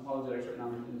emphasis on apologetics right now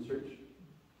in the church,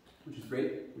 which is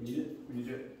great. We need it. We need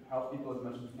to help people as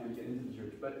much as we can to get into the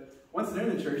church. But once they're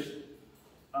in the church,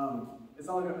 it's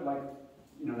not like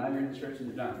now you're in the church and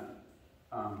you're done.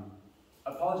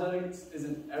 Apologetics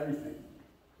isn't everything.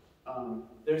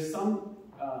 There's some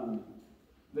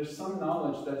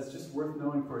knowledge that is just worth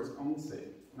knowing for its own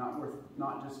sake,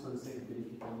 not just for the sake of getting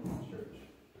people into the church.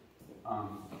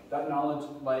 That knowledge,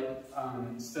 like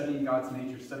studying God's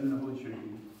nature, studying the Holy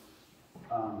Trinity,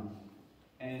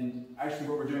 and actually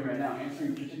what we're doing right now,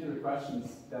 answering particular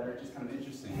questions that are just kind of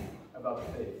interesting about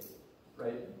the faith,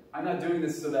 right? I'm not doing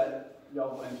this so that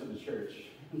y'all will enter the church.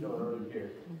 Y'all are already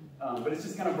here. But it's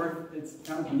just kind of it's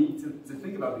kind of neat to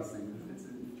think about these things. It's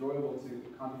enjoyable to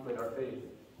contemplate our faith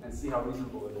and see how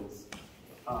reasonable it is.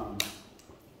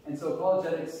 And so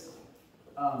apologetics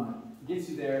gets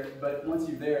you there, but once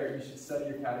you're there, you should study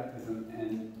your catechism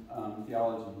and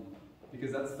theology,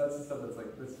 because that's the stuff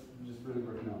that's just really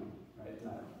worth knowing, right?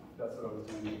 And that's what I was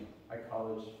doing at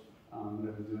college, what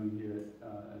I've been doing here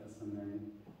at the seminary,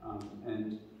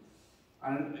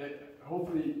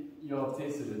 hopefully you'll have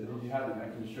tasted it. If you haven't, I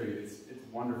can assure you, it's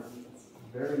wonderful. It's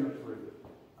very much worth it.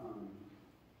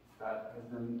 That has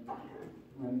been,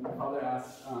 when my father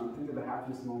asked, think of the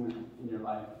happiest moment in your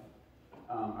life.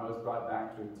 I was brought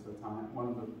back to a time, one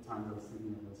of the times I was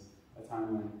thinking of was a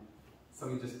time when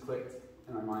something just clicked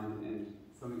in my mind, and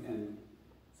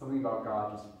something about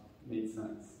God just made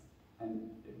sense, and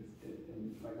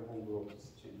like the whole world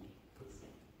just changed.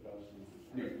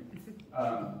 Anyway,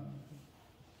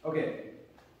 okay.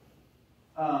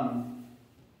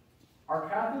 Are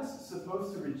Catholics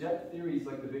supposed to reject theories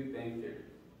like the Big Bang Theory?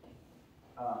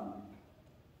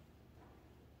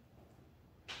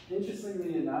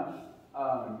 Interestingly enough,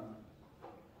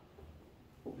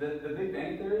 the Big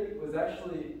Bang Theory was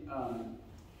actually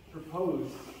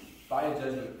proposed by a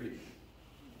Jesuit priest.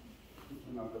 He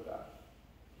came up with that.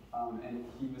 And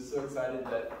he was so excited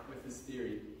that with this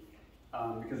theory,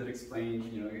 because it explained,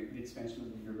 the expansion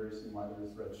of the universe and why there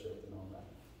was redshift and all that.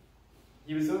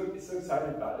 He was so excited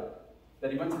about it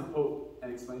that he went to the Pope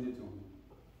and explained it to him.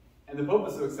 And the Pope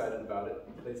was so excited about it,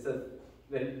 they said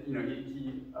that,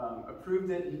 he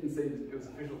approved it. He didn't say it was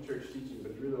official church teaching,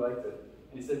 but he really liked it.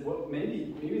 And he said, well,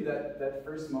 maybe that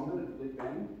first moment of the Big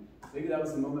Bang, maybe that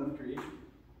was the moment of creation.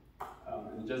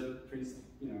 And the Jesuit priest,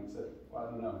 said, well, I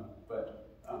don't know, but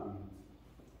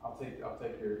I'll take that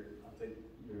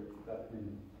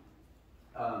opinion.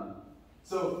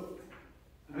 So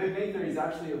the Big Bang Theory is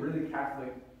actually a really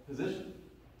Catholic position.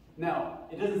 Now,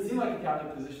 it doesn't seem like a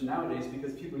Catholic position nowadays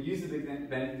because people use the Big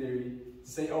Bang Theory to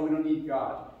say, oh, we don't need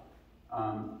God.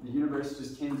 The universe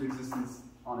just came to existence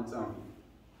on its own.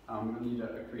 We don't need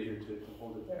a creator to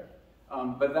hold it there.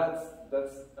 But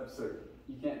that's absurd.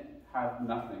 You can't have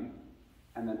nothing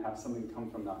and then have something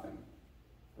come from nothing.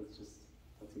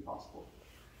 That's impossible.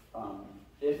 I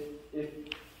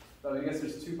guess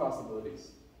there's two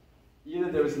possibilities.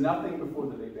 Either there was nothing before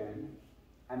the Big Bang,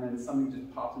 and then something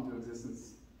just popped into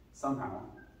existence somehow,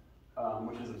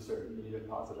 which is absurd. You need to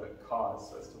posit a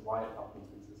cause as to why it popped into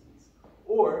existence.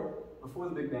 Or, before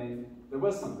the Big Bang, there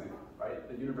was something, right?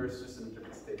 The universe just in a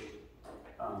different state.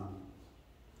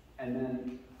 And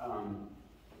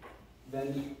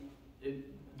then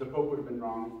the Pope would have been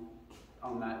wrong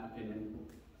on that opinion.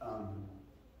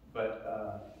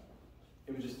 But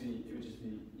it would just be,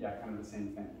 kind of the same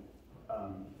thing.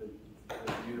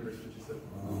 The universe was just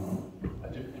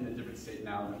in a different state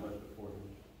now than it was before.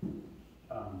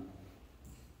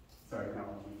 Sorry, kind of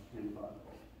hand thought.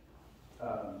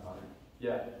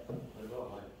 Yeah. What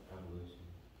about like evolution?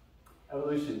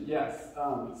 Evolution, yes.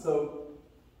 So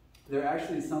there are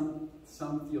actually some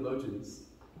theologians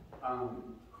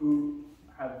who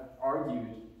have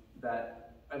argued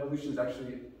that evolution is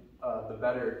actually the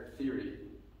better theory,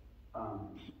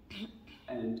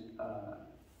 and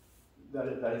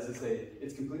that is to say,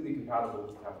 it's completely compatible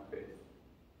with Catholic faith.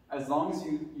 As long as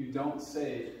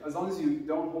you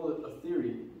don't hold a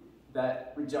theory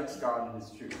that rejects God and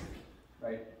His truth,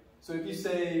 right? So if you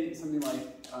say something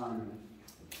like,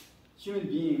 human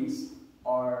beings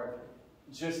are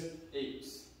just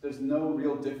apes, there's no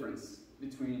real difference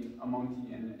between a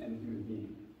monkey and a human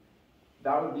being,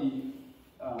 that would be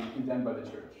condemned by the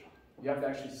church. You have to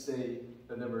actually say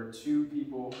that there were two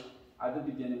people at the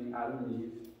beginning, Adam and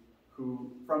Eve,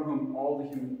 from whom all the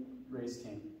human race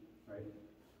came, right?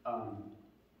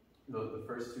 The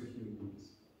first two human beings.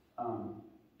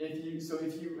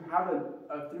 If you have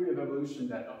a theory of evolution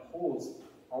that upholds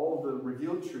all of the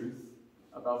revealed truth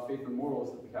about faith and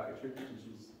morals that the Catholic Church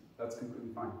teaches, that's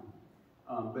completely fine.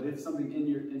 But if something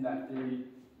in that theory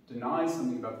denies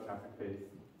something about the Catholic faith,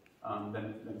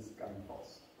 then it's got to be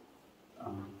false.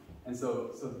 And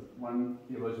so one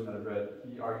theologian that I've read,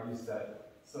 he argues that,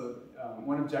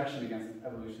 one objection against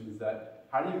evolution is that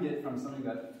how do you get from something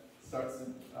that starts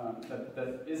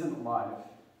that isn't alive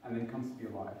and then comes to be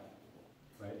alive,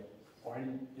 right? Or how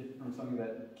do you get from something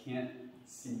that can't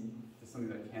see to something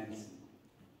that can see?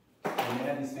 And they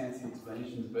have these fancy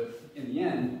explanations, but in the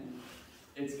end,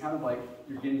 it's kind of like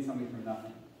you're getting something from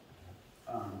nothing.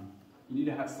 You need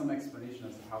to have some explanation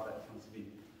as to how that comes to be.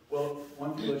 Well,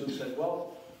 one theologian said,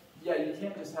 well, yeah, you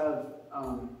can't just have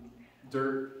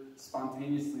dirt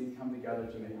spontaneously come together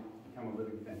to become a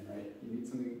living thing, right? You need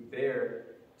something there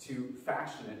to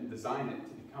fashion it and design it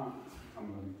to become a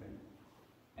living thing.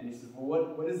 And he says,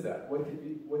 well, what is that? What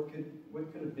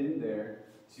could have been there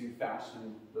to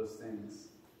fashion those things?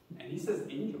 And he says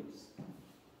angels.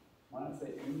 Why not say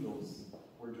angels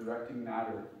were directing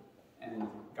matter and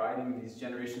guiding these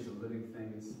generations of living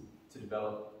things to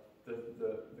develop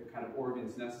the kind of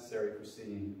organs necessary for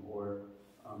seeing, or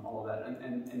all of that.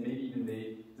 And maybe even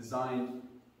they designed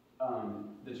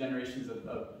the generations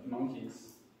of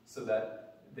monkeys so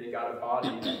that they got a body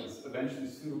that was eventually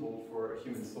suitable for a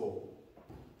human soul.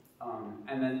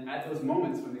 And then at those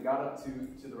moments when they got up to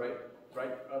the right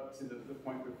up to the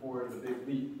point before the big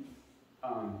leap,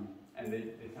 and they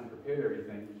kind of prepared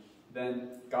everything,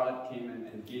 then God came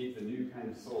and gave the new kind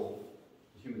of soul,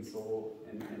 the human soul,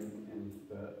 and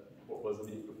what wasn't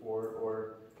it before,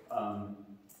 or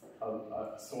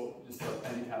a soul, just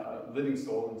any kind of living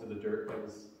soul into the dirt that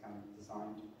was kind of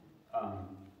designed.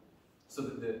 So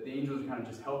that the angels are kind of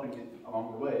just helping it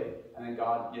along the way, and then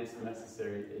God gives the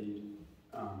necessary aid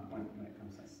when it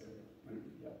comes necessary.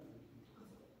 Yeah.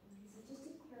 So just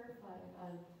to clarify,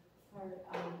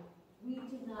 we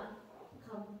do not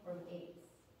come from apes,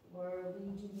 or we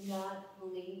do not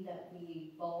believe that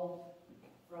we evolved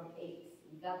from apes.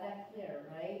 We got that clear,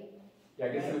 right? Yeah, I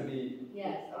guess it would be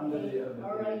yes, under okay. the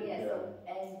All right, yes. yeah. So,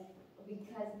 and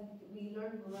because we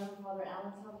learned from Father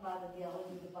Allen talk about the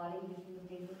theology of the body, we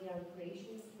dignity our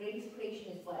creation. Greatest creation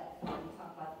is what? We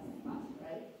talk about this in class,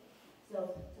 right? So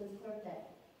it's clear that.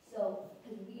 So,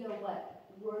 because we are what?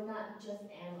 We're not just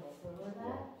animals, remember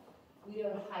that? We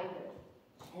are hybrid.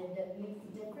 And that makes a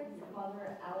difference.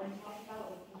 Father Allen talked about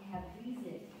is we have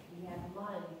reason, we have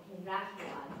mind, we can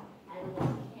rationalize,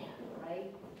 animals can't,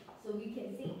 right? So we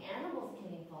can see animals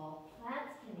can evolve,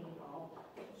 plants can evolve,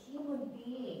 but human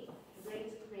beings, the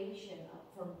greatest creation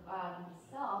from God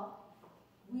Himself,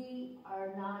 we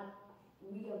are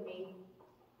made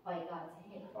by God's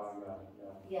hand.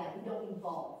 Yeah, we don't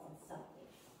evolve from something.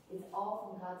 It's all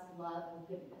from God's love and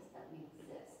goodness that we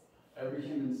exist. Every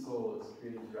human soul is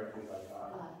created directly by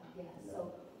God. Yeah.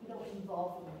 So we don't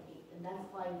evolve from an ape, and that's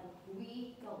why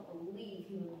we don't believe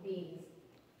human beings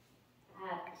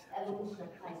have evolution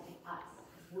applies to us.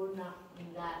 We're not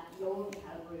in that lower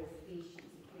category of species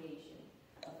of creation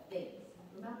of things.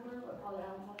 Remember what Father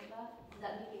Allen talked about? Does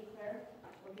that make it clear?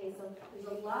 Okay, so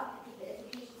there's a lot, the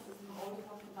education system always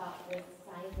talks about this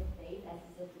science and faith as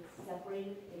if it's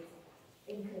separated, it's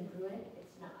incongruent,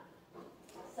 it's not.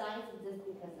 Science exists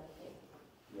because of faith.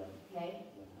 Yeah. Okay?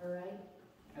 Yeah. All right?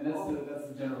 And that's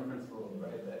the general principle,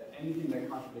 right? That anything that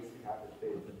contradicts the Catholic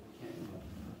faith, you can't do that.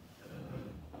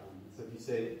 So if you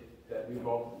say that we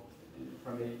evolved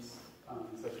from apes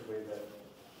in such a way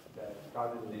that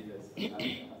God didn't make us, then that has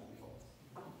to be false.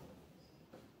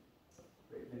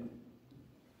 Great. And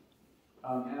I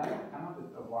have a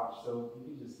watch, so you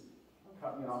can just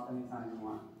cut me off anytime you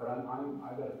want. But I've got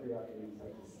a free afternoon, so I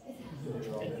can sit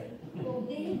here all day. Well,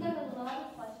 they've got a lot of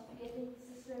questions. Forgive me,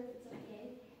 sister, if it's okay.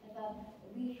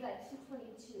 We've got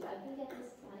 2:22. I think at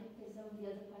this time, because some of the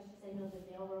other questions I know that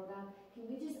they all wrote down, can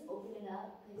we just open it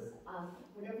up? Because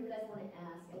whatever you guys want to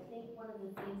ask, I think one of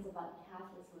the things about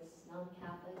Catholics versus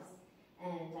non-Catholics,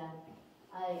 and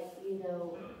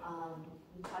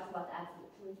we talked about the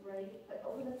absolute truth, right? But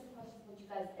open up to questions for you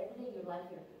guys every day in your life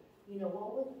here.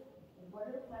 What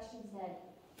are the questions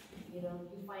that you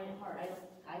find it hard?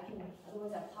 I can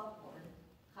otherwise have popcorn.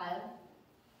 Kyle?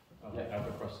 I have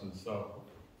a question. So,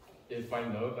 if I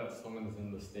know that someone is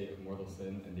in the state of mortal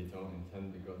sin and they don't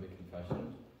intend to go to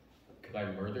confession, could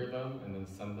I murder them and then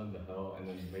send them to hell, and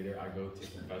then later I go to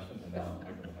confession and then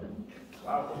I go to heaven?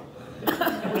 Wow.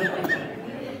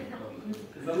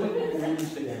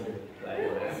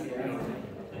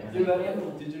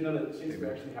 Did you know that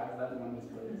Shakespeare actually has that in one of his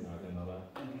plays? No, I didn't know that.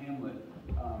 In Hamlet,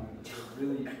 there's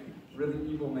a really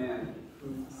evil man who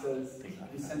sends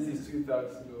these two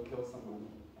thugs to go kill someone,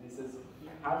 and he says,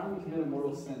 "Have them commit a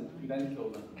mortal sin, and then kill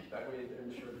them. That way they're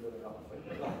ensured to go to hell."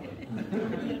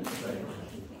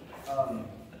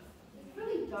 It's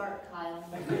really dark, Kyle.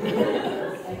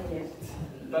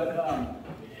 But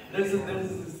there's a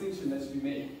distinction that should be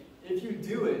made. If you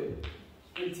do it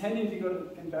intending to go to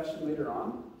confession later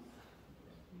on,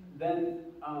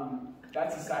 then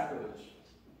that's a sacrilege.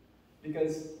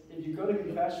 Because if you go to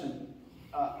confession,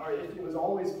 or if it was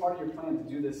always part of your plan to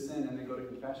do this sin and then go to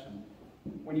confession,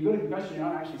 when you go to confession, you're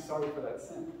not actually sorry for that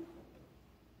sin.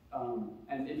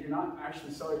 And if you're not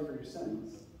actually sorry for your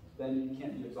sins, then you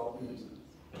can't be absolved from your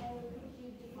sins. Could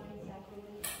you define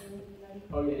sacrilege for everybody?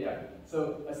 Oh, yeah.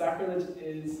 So a sacrilege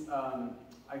is,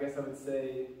 I guess I would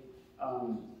say,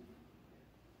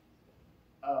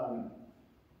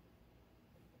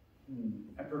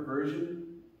 a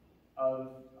perversion of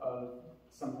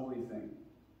some holy thing.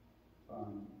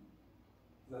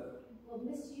 Well,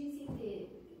 misusing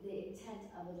the intent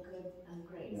of a good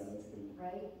grace, Yeah, that's good.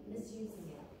 right? Misusing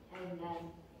it. And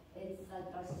it's like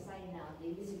our society now, they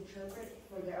misinterpret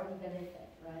for their own benefit,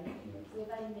 right? Yeah. So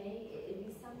if I may,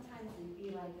 sometimes it'd be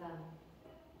like,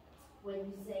 when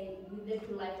you say, you live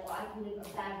your life, well, I can live a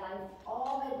bad life,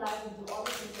 all my life and do all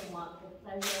the things I want, the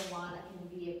pleasure I want, I can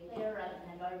be a player, I can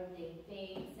have everything,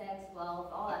 fame, sex, wealth,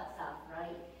 all that stuff,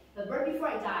 right? But right before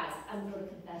I die, I'm going to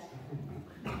confession.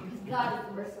 Because God is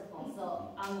merciful, so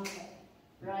I'm okay,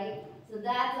 right? So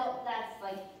that's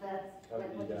like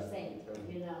what you're saying,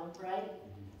 right?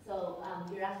 So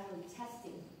you're actually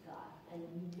testing God, and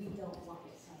we don't want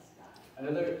to test God.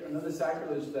 Another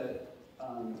sacrilege that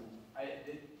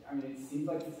it seems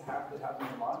like it happens a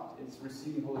lot is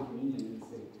receiving Holy Communion in the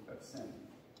state of sin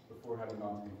before having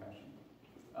gone to confession.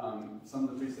 Some of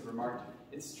the priests have remarked,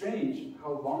 it's strange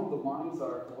how long the lines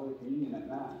are for Holy Communion at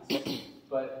Mass,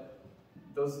 but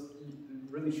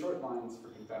really short lines for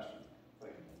confession.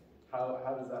 Like,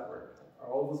 how does that work? Are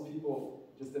all those people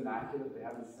just immaculate? They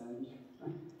haven't sinned?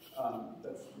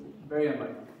 That's very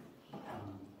unlikely.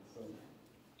 So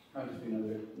that would just be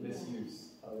another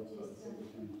misuse of the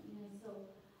sacred thing. Yeah, so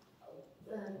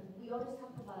we always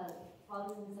talk about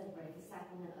Father and Son, right? The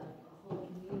sacrament of Holy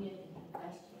Communion and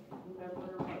confession.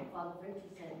 Remember what Father Frater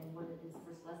said in one of his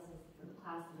first lessons for the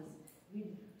class was,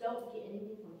 we don't get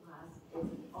anything from class,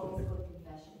 it's always go to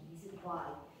confession. He said, why?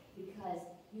 Because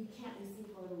you can't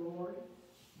receive our Lord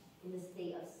in the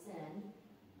state of sin.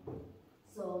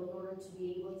 So in order to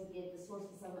be able to get the source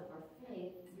and summit of our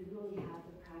faith, you really have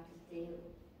to practice daily,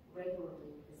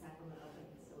 regularly, the sacrament of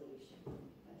reconciliation,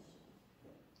 confession,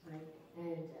 right?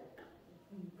 And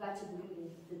you've got to believe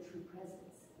in the true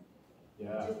presence.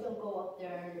 Yeah. You just don't go up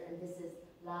there and this is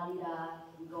la-di-da,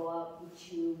 we go up, we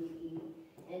chew, we eat.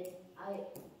 And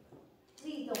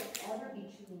please don't ever be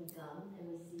chewing gum and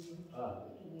receiving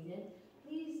communion.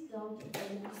 Please don't, and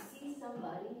if you see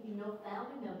somebody,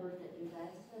 family members that do that,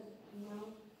 just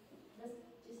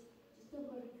don't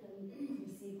go to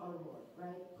receive our Lord,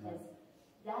 right? Because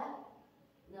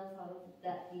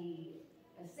that be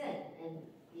a sin, and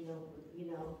because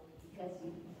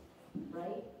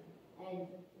right? And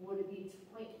would it be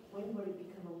when would it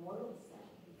become a mortal sin?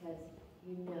 Because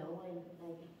and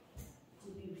like to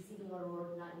be receiving our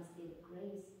Lord not in a state of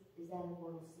grace, is that a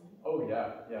mortal sin? Oh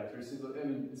yeah. To receive. I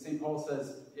mean, St. Paul says,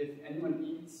 if anyone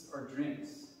eats or drinks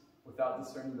without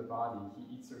discerning the body,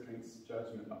 he eats or drinks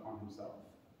judgment upon himself.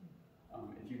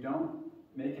 If you don't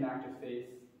make an act of faith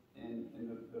in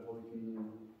the Holy Communion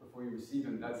before you receive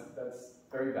Him, that's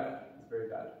very bad. It's very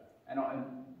bad. And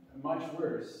much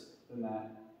worse than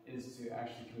that is to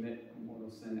actually commit a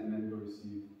mortal sin and then go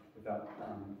receive without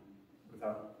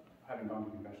having gone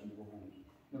to confession beforehand.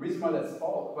 The reason why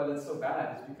that's so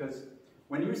bad is because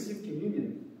when you receive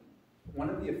communion, one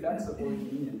of the effects of Holy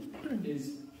Communion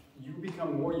is you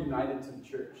become more united to the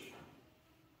church.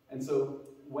 And so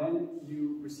when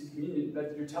you receive communion,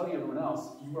 that you're telling everyone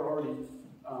else, you are already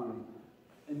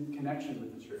in connection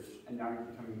with the church, and now you're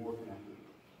becoming more connected.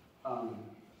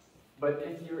 But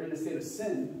if you're in a state of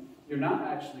sin, you're not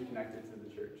actually connected to the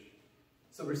church.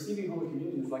 So receiving Holy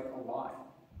Communion is like a lie.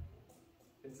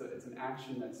 It's an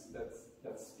action that's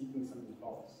speaking something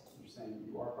false. You're saying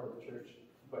you are part of the church,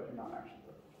 but you're not actually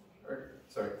part of the church. Or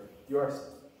sorry,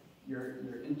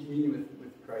 you're in communion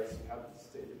with Christ. You have the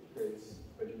state of grace,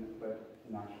 but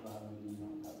in actuality you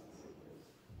don't have the state of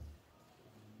grace.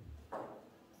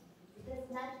 That's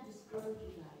not to discourage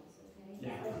you guys, okay?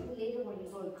 Yeah. Especially later when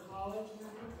you go to college and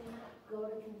everything,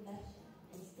 go to confession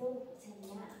and still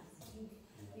attend Mass.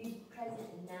 Be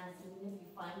present in Mass, even if you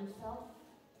find yourself.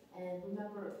 And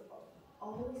remember,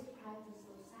 always practice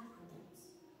those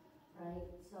sacraments, right?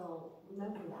 So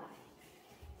remember that.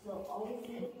 So always,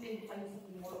 if you find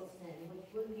something mortal sin,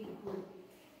 which would be good,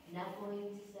 not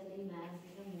going to Sunday Mass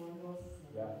is a mortal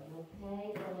sin. Yeah.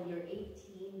 Okay? So when you're 18,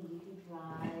 you can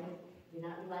drive. You're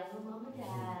not relying on mom and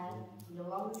dad. You no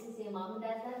longer can say, Mom and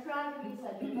Dad's not driving me, so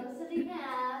I can't go to Sunday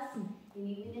Mass. And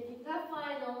even if you've got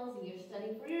finals, and you're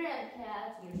studying for your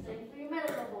MCATs, and you're studying for your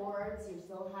medical boards, you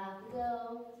still have to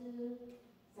go to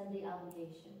Sunday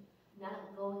obligation.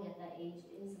 Not going at that age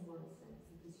is a mortal sin,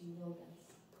 because you know that's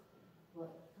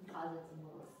what composites a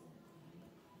mortal sin.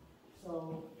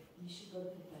 So you should go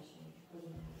to confession, go to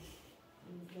Mass.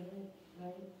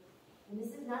 Right? And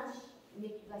this is not to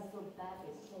make you guys feel bad,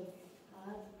 it's so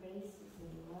God's grace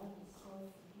and love is so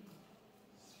free.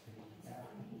 Yeah.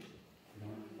 You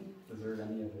don't deserve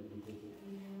any of it. You take it.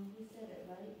 He said it,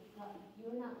 right? God,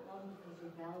 you're not loved because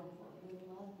you're valuable.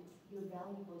 You're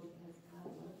valuable because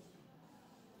God loves you.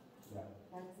 Yeah.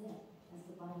 That's it. That's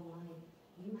the bottom line.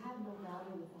 You have no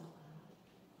value without God.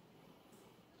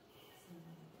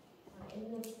 So, any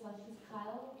other questions,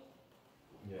 Kyle?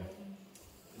 Yeah.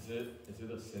 Is it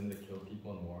a sin to kill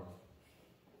people in war?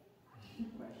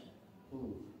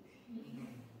 Ooh.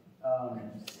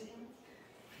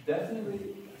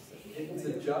 Definitely, if it's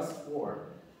a just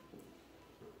war,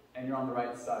 and you're on the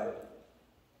right side,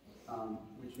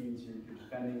 which means you're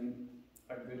defending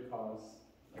a good cause,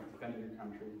 like defending your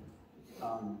country,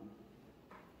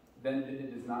 then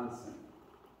it is not a sin.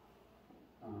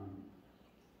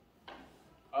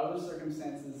 Other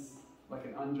circumstances, like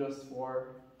an unjust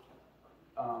war,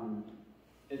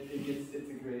 it's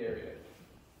a gray area.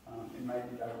 It might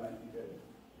be bad, it might be good.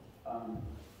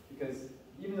 Because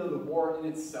even though the war in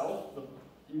itself,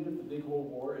 even if the big whole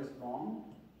war is wrong,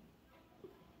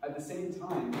 at the same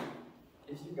time,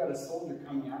 if you've got a soldier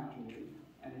coming after you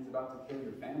and he's about to kill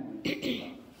your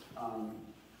family,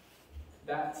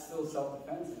 that's still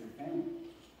self-defense of your family.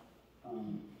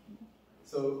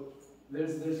 So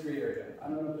There's gray area.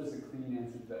 I don't know if there's a clean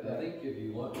answer to that. I think if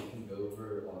you want, you can go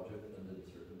over object and then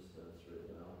circumstance right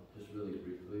now, just really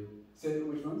briefly. Say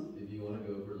which ones? If you want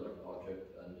to go over like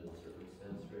object and then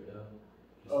circumstance right now,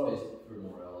 just Oh. based for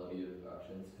morality of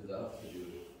actions, because that has to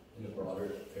do in a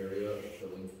broader area of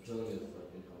killing. Killing is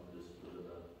like encompassed within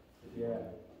that.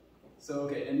 Yeah. So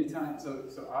okay, anytime. So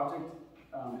object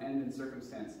and in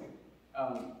circumstance.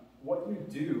 What you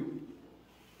do.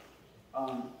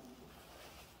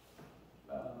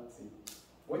 Let's see.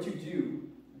 What you do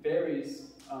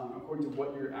varies according to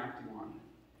what you're acting on.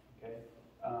 Okay.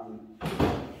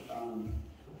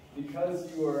 Because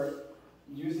you are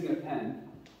using a pen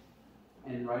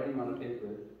and writing on a paper,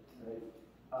 right?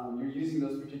 You're using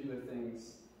those particular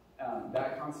things.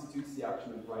 That constitutes the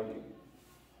action of writing.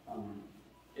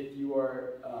 If you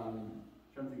are,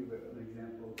 trying to think of an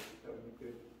example that would be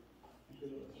good.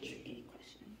 Tricky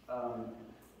question.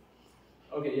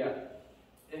 Okay, yeah.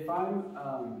 If I'm,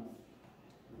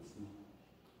 let's see.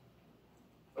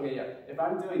 Okay, yeah. If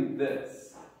I'm doing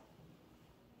this,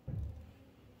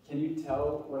 can you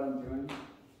tell what I'm doing?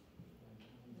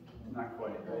 Not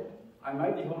quite, right? I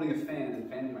might be holding a fan and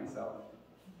fanning myself.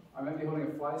 I might be holding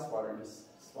a fly swatter and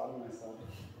just swatting myself.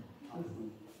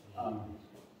 Honestly.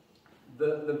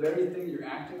 The very thing you're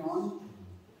acting on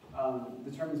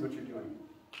determines what you're doing.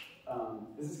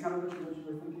 Is this kind of what you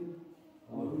were thinking?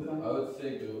 I would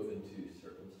say go into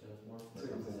circumstance more.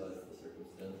 Emphasize the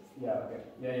circumstance. Yeah. Okay.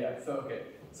 Yeah.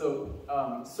 So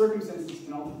circumstances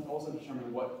can also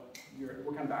determine what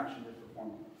kind of action you're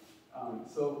performing.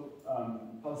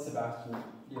 Father Sebastian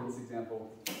gave this example.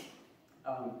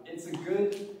 It's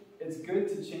good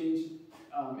to change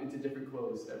into different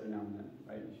clothes every now and then,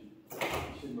 right? You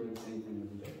shouldn't wear the same thing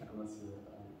every day unless you're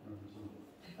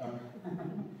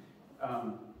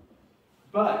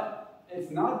but it's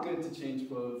not good to change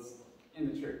clothes in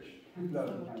the church. That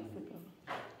would be kind of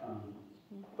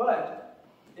but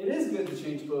it is good to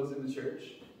change clothes in the church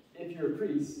if you're a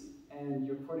priest and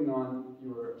you're putting on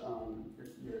your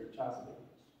chasuble,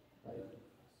 right?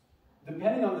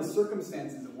 Depending on the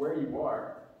circumstances of where you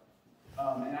are,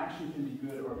 an action can be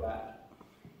good or bad.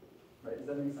 Right? Does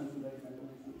that make sense? Does that example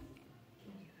make sense?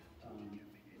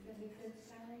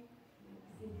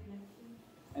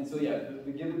 And so, yeah,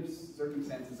 the given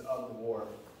circumstances of the war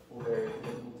will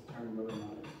determine whether or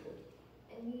not it's good.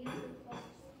 Any other questions?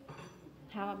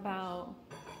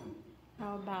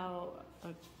 How about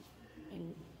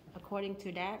according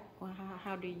to that,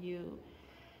 how do you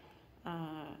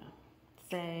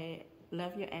say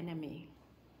love your enemy?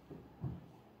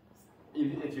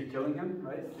 If you're killing him,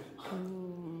 right?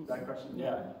 That question?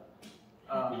 Yeah.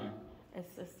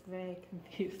 It's very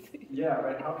confusing. Yeah,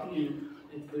 right. How can you,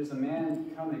 if there's a man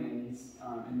coming and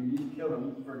and you need to kill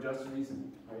him for a just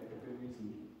reason, right? A good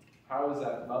reason. How is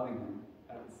that loving him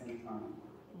at the same time?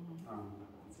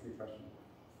 That's a good question.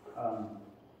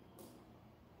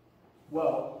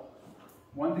 Well,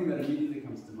 one thing that immediately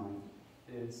comes to mind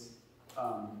is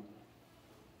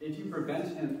if you prevent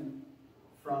him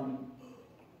from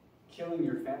killing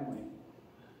your family,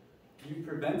 you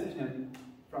prevented him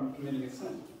from committing a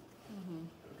sin,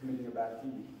 or committing a bad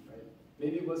deed, right?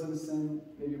 Maybe it wasn't a sin,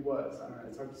 maybe it was. I don't know.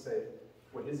 It's hard to say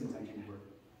what his intentions were.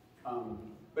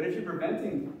 But if you're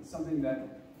preventing something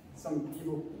some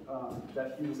evil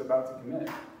that he was about to commit,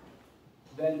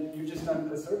 then you've just done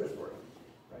a service for him,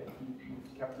 right? You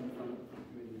kept him from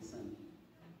committing a sin.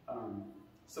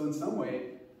 So in some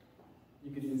way,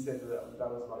 you could even say that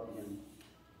was loving him.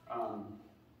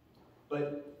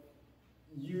 But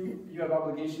you have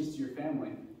obligations to your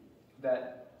family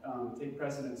that take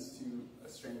precedence to a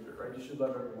stranger, right? You should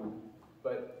love everyone,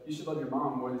 but you should love your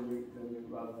mom more than you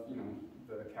love,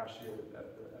 the cashier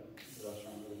at the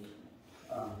restaurant.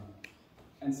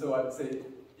 And so I would say,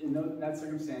 in that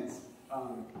circumstance,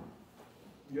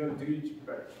 you have a duty to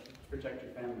protect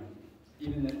your family,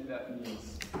 even if that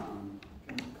means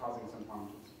causing some harm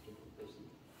to a particular person.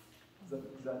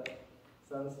 Does that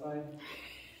satisfy?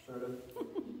 Sort of.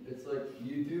 It's like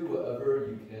you do whatever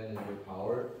you can in your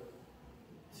power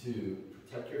to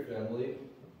protect your family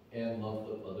and love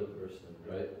the other person,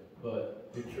 right?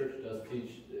 But your church does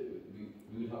teach,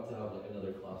 we would have to have like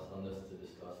another class on this to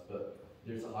discuss, but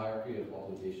there's a hierarchy of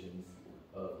obligations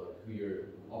of like who you're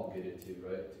obligated to,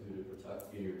 right? To who to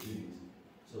protect in your duties.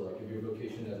 So like if your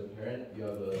vocation as a parent, you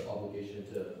have an obligation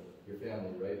to your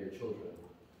family, right? Your children.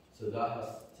 So that has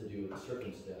to do with the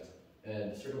circumstance.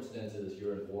 And the circumstance is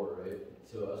you're in war, right?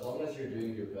 So as long as you're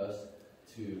doing your best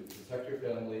to protect your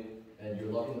family and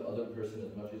you're loving the other person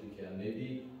as much as you can,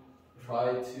 maybe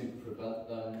try to prevent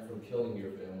them from killing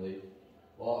your family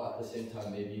while at the same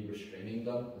time maybe restraining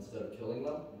them instead of killing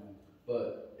them.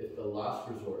 But if the last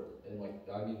resort, and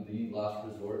the last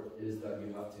resort is that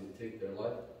you have to take their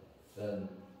life, then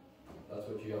that's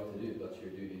what you have to do. That's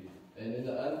your duty. And in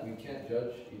the end, we can't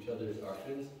judge each other's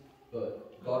actions,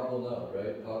 but God will know,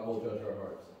 right? God will judge our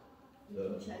hearts. You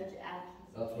can judge actions.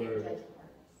 That's you where, can't judge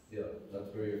hearts. yeah, that's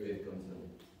where your faith comes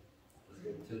in.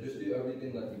 So just do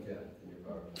everything that you can in your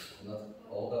power, and that's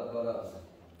all that God asks.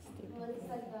 Well, it's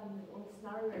like when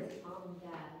scenario is mom and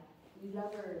dad. We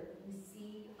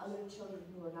see other children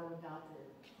who are not adopted,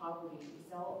 poverty.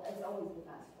 So it's always with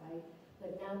us, right?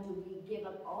 But now, do we give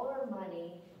up all our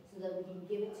money so that we can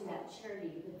give it to that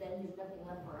charity? But then there's nothing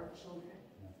left for our children,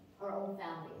 our own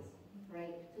families,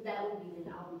 right? So that would be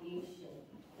an obligation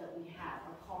that we have,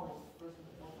 our calling first and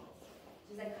foremost.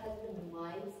 Just like husband and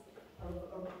wives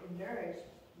or in marriage,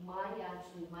 my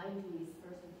duty is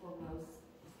first and foremost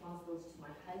responsible to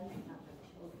my husband, not my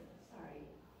children. Sorry.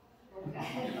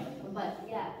 Okay. But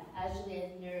yeah, actually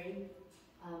as married,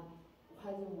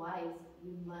 husband and wives,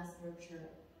 we must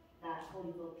nurture that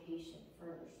holy vocation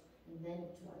first, and then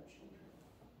to our children.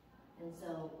 And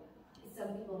so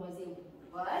some people might say,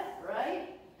 what,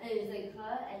 right? And it's like,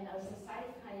 huh? And our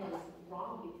society kind of is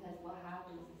wrong, because what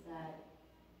happens is that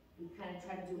we kind of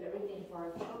try to do everything for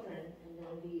our children, and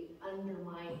then we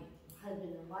undermine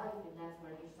husband and wife, and that's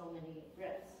where there's so many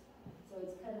rifts. So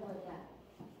it's kind of like that,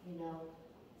 you know.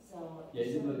 So yeah,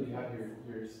 even though you have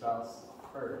your spouse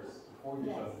first before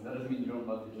your children, that doesn't mean you don't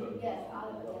love your children. Yes,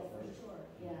 for sure.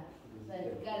 Yeah, but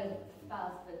you got a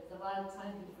spouse, but a lot of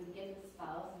times we forget the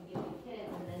spouse and get the kids,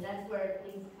 and then that's where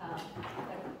things come.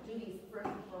 Like duties first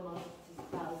and foremost to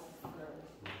spouse first.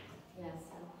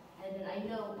 Yes. And then I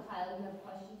know, Kyle, you have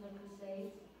questions on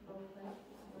crusades? Real quick,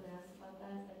 someone asked about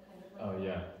that? Is that kind of like... Oh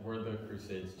yeah, were the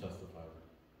crusades justified?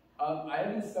 I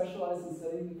haven't specialized in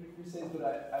studying the crusades,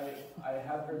 but I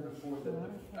have heard before that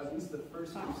at least the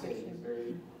first crusade was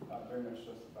very much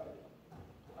justified.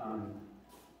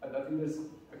 I think there's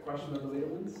a question of the later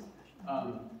ones.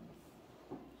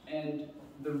 And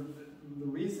the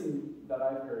reason that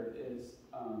I've heard is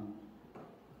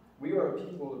we are a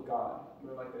people of God.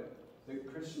 We're like the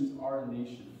Christians are a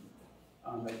nation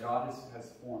that God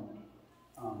has formed.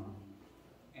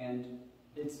 And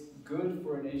it's good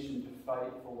for a nation to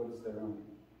fight for what is their own,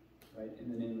 right, in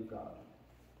the name of God,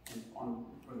 and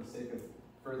for the sake of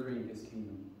furthering His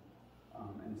kingdom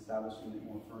and establishing it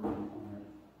more firmly on earth.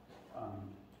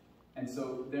 And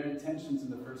so their intentions in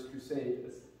the First Crusade,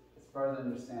 as far as I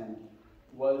understand,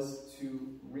 was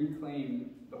to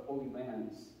reclaim the Holy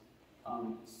Lands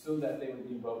so that they would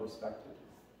be well respected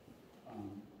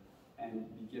and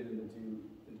be given the due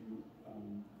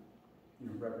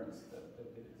reverence that they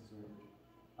deserve.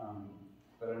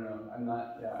 But I don't know. I'm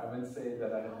not. Yeah, I wouldn't say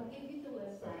that I. I'll give you the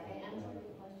website. I answered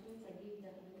the questions. I gave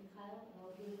them to Kyle, and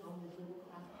I'll give it on the Google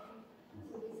Classroom.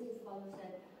 So basically, his father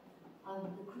said,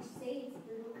 the Crusades.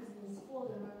 Because in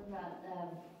school they learned about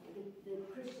the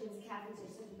Christians, Catholics are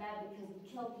such bad because we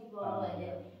kill people, and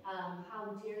then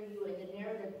how dare you? And the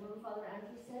narrative. Remember Father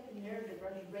Andrew said the narrative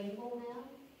runs rainbow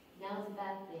now. Now it's a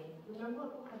bad thing. Remember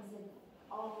what Mohan said?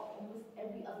 Almost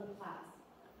every other class.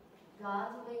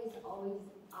 God's way is always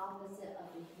opposite of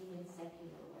the human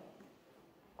secular way,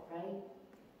 right?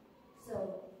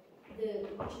 So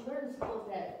what you learn in school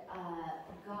is that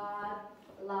God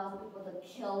allows people to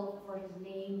kill for His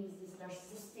name. He's this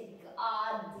narcissistic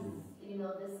God,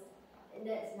 this, and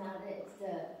that's not it.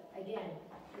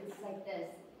 It's like this.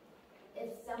 If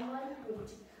someone were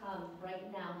to come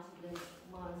right now to this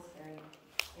monastery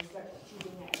and start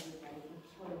shooting at everybody and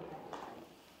killing everybody,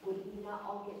 would we not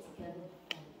all get together?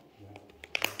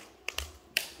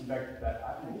 In fact, that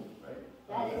happened, right?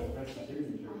 That is the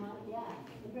Presbyterian Church. Yeah,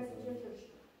 the Presbyterian Church.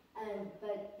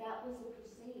 But that was the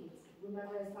Crusades.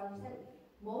 Remember, as Father said,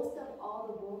 most of all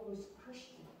the world was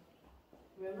Christian.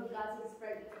 Remember, God said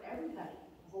spread for everybody,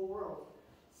 the whole world.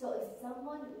 So if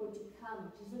someone were to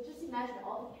come, just imagine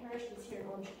all the parishes here in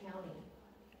Orange County.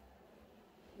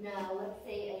 Now, let's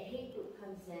say a hate group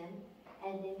comes in,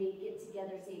 and then they get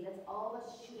together and say, let's all of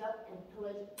us shoot up and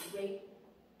pillage, rape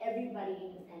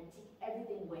everybody and take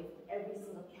everything away from every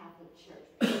single Catholic church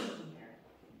here.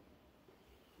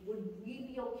 Would we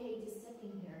be okay just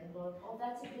sitting here and going, oh,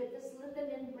 that's a good, just let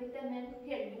them in, bring them in,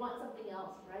 here, you want something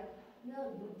else, right?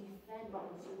 No, we defend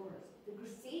what was yours. The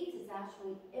Crusades is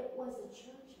actually, it was the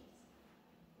churches.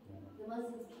 The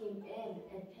Muslims came in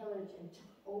and pillaged and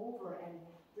took over and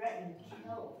threatened,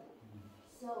 killed.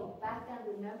 So back then,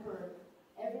 remember,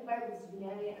 everybody was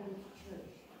united under the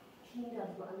church.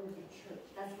 Kingdoms were under the church.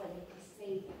 That's why the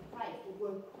crusade of Christ, the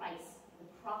word Christ, the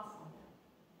cross on them.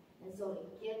 And so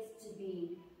it gets to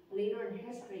be, later in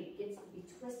history, it gets to be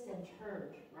twisted and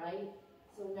turned, right?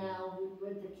 So So now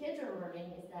what the kids are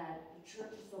learning is that the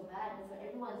church is so bad, and so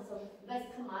everyone's so, you guys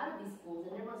come out of these schools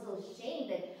and everyone's so ashamed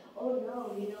that, oh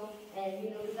no, you know, and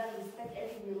you know, we gotta respect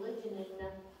every religion, and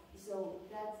so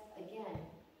that's, again,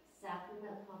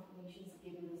 sacrament confirmations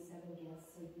give you the 7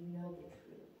 gifts so you know the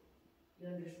truth.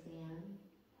 You understand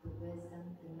the wisdom,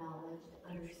 the knowledge,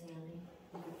 the understanding,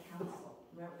 and the counsel.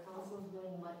 Remember, counsel is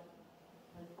doing what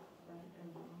right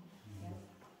and wrong. Yes?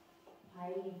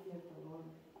 Piety and fear of the Lord.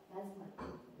 That's what.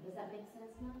 Does that make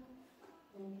sense now?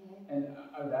 Okay. And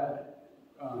I would add,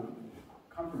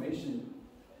 confirmation.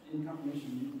 In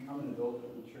confirmation, you become an adult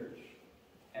in the church,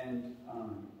 and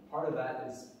part of that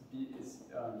is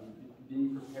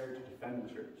being prepared to defend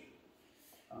the church.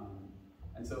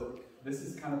 And so this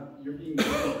is kind of, you're being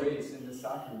given grace in this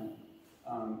sacrament.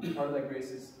 Part of that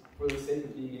grace is for the sake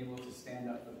of being able to stand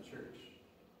up for the church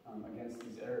against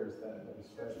these errors that we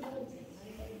spread.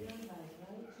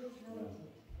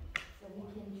 So we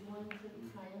can join to the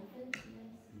triumphant.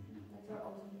 That's our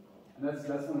ultimate goal. And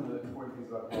that's one of the important things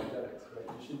about apologetics, right?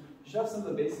 You should have some of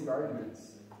the basic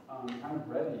arguments kind of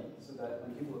ready so that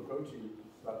when people approach you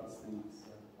about these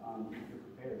things, you're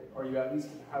prepared. Or you at least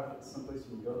have someplace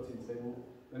you can go to and say, well,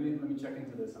 let me check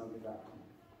into this and I'll get back to you.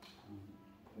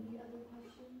 Any other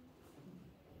questions?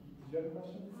 Did you have a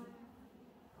question?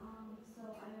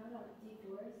 So I know that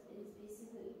divorce is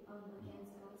basically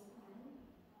against God's plan,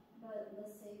 but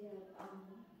let's say that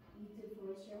you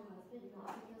divorce your husband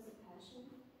not because of passion,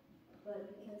 but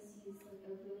because he's like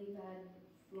a really bad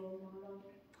role model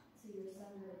to your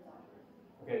son or daughter.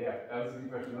 Okay, yeah, that was a good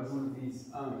question. That was one of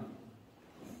these.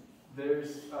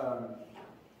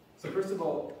 So first of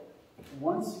all,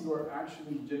 once you are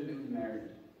actually legitimately married,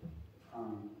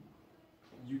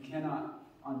 you cannot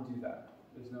undo that.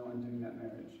 There's no undoing that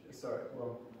marriage. Sorry,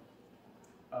 well,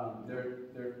 there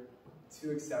are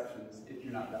 2 exceptions if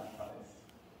you're not baptized.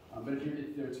 But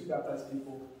if there are 2 baptized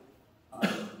people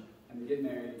and they get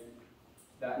married,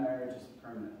 that marriage is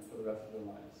permanent for the rest of their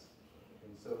lives.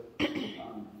 Okay, so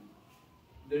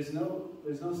there's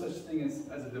no such thing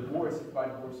as a divorce if by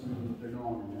divorce you mean they're no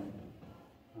longer married.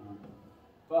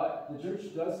 But the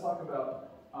church does talk about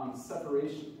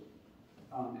separation,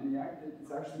 and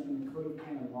it's actually in the Code of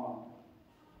Canon Law.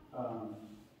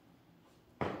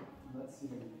 Let's see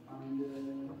if I can find it.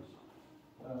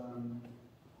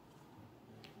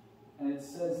 And it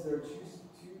says there are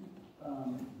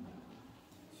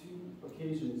two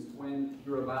occasions when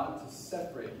you're allowed to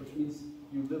separate, which means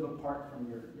you live apart from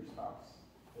your spouse.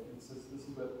 Okay, it says, this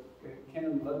is what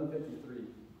Canon 1153.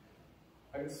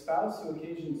 A spouse who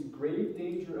occasions grave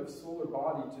danger of soul or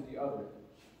body to the other,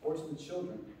 or to the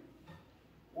children,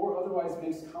 or otherwise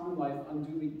makes common life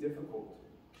unduly difficult,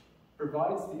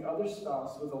 provides the other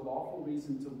spouse with a lawful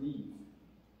reason to leave,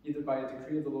 either by a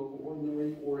decree of the local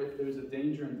ordinary, or if there's a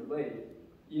danger and delay,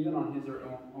 even on his or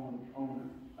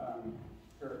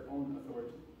her own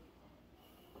authority.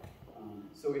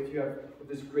 So if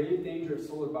there's grave danger of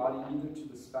soul or body, either to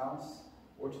the spouse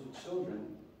or to the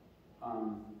children,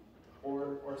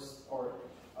 or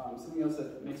something else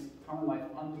that makes common life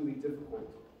unduly difficult,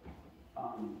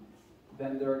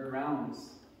 then there are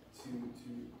grounds to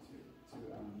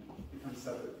become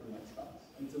separate from that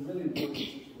spouse. And it's a really important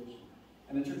situation.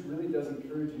 And the church really does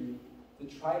encourage you to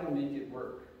try to make it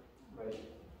work, right?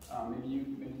 Maybe you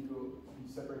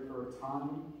separate for a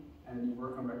time and you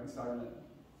work on reconciling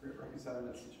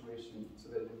that situation so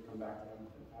that you can come back to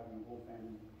having a whole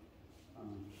family.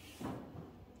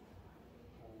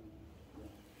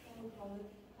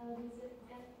 How does it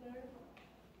get there?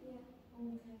 Yeah.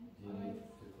 Okay.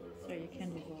 So you can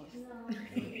divorce. No,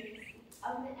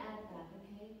 I'm going to add that,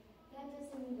 okay? That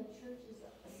doesn't mean the church is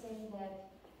saying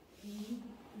that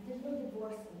there's no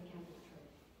divorce in the Catholic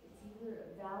Church. It's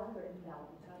either valid or invalid.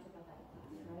 We talked about that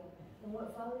class, right? And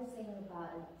what Father is saying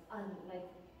about a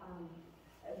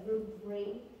real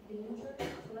grave danger,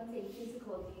 so let's say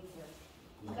physical abuser,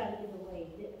 you got to give away.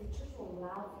 The church will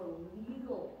allow for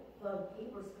legal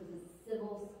papers because it's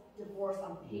civil divorce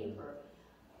on paper.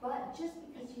 But just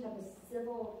because you have a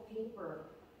civil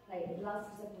paper, like it allows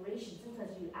for separation,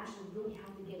 sometimes you actually really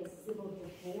have to get a civil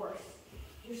divorce.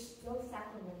 You're still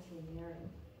sacramentally married.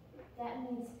 That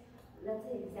means, let's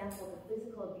say example, the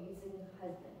physical abusing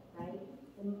husband, right?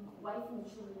 The wife and the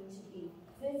children need to be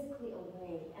physically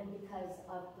away, and because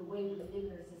of the way we live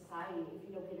in our society, if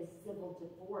you don't get a civil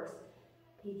divorce,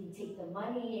 he can take the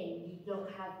money and you don't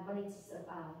have money to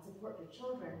support your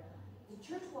children. The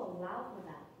church will allow for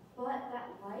that. But that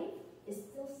wife is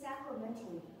still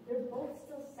sacramentally, they're both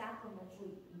still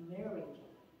sacramentally married.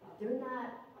 They're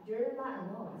not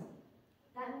alone.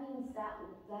 That means that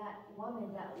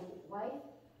woman, that wife,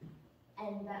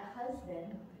 and that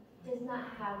husband does not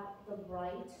have the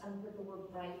right, I'm with the word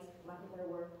right, lack of a better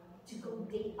word, to go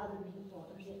date other people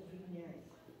and get remarried.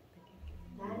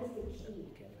 That is the key.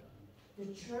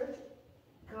 The church,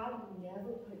 God will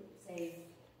never say,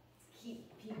 keep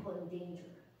people in danger.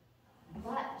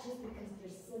 But just because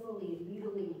they're civilly,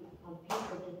 legally, on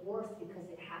paper divorced, because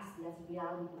it has to, that's the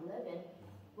reality we live in,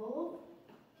 both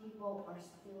people are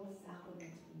still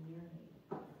sacramentally married.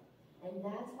 And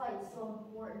that's why it's so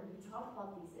important we talk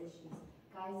about these issues.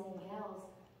 Guys and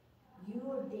gals, you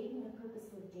are dating the purpose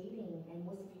for dating, and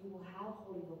most of you will have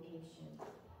holy vocation.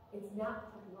 It's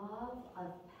not for love,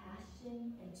 of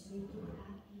passion, and to make you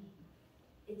happy.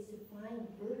 It's to find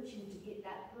virtue to get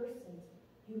that person.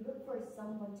 You look for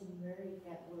someone to marry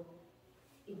that will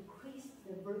increase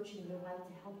the virtue in your life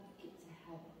to help you get to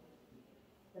heaven.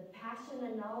 The passion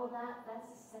and all of that, that's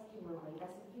the secular way.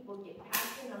 That's when people get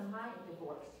passion on high and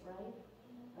divorce, right?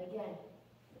 Again,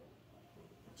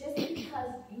 just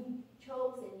because you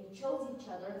chose each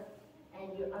other,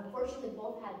 and you unfortunately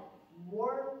both had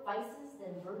more vices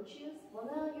than virtues, well,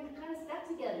 no, you're kind of stuck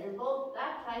together. You're both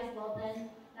baptized. Well, then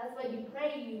that's why you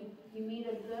pray you meet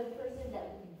a good person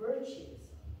that with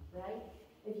virtues, right?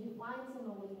 If you find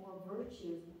someone with more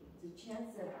virtues, the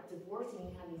chance of divorcing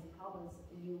and having these problems,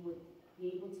 you would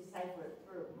be able to cipher it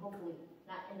through, and hopefully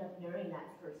not end up marrying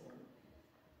that person.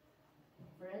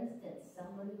 For instance,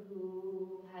 somebody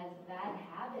who has bad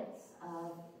habits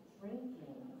of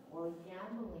drinking or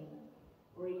gambling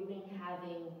or even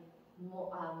having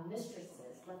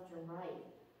mistresses left and right,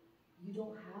 you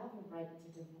don't have a right to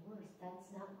divorce. That's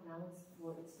not grounds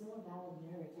for, it's still a valid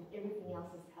marriage if everything else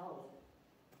is held.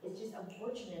 It's just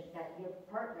unfortunate that your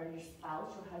partner, your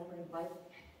spouse, your husband or wife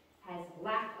has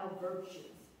lack of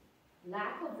virtues.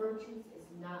 Lack of virtues is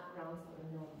not grounds for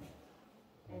annulment.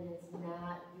 And it's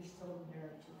not, you're still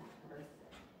married to that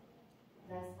person.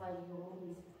 That's why you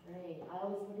always pray. I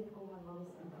always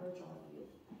encourage all of you.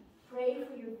 Pray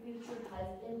for your future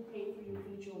husband, pray for your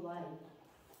future wife.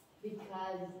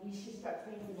 Because you should start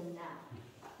praying for them now.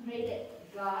 Pray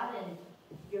that God and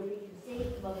your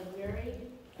saved Mother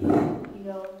Mary,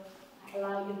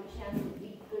 allow you the chance to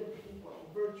meet good people,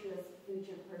 virtuous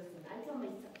future person. I tell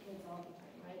my kids all the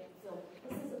time, right? So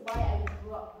this is why I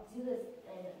grew up, do this,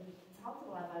 and we talked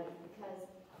a lot about it, because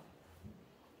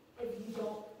if you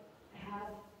don't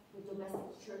have the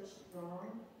domestic church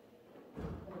strong,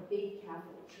 a big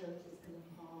Catholic church is going to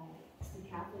fall. The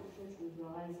Catholic Church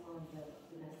relies on the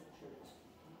domestic church.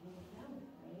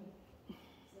 Right?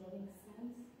 So that makes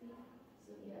sense?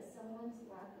 So yeah, someone's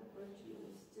lack of virtue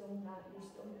is still not, you're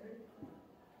still married to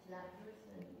that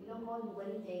person. You don't go on your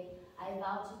wedding day, I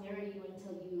vow to marry you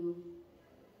until you,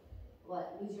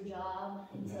 lose your job,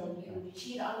 until you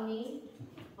cheat on me,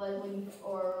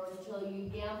 or until you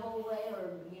gamble away,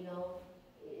 or,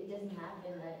 it doesn't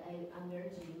happen. I'm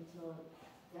married to you until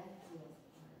death do us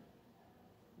part.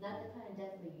 Not the kind of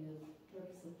death that you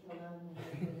purposely kill them.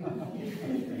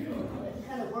 It's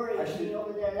kind of worried me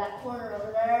over there, that corner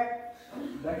over there.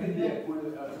 That could be a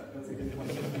point. That's a good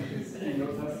point. In the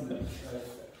Old Testament,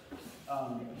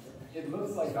 right? It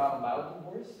looks like God allowed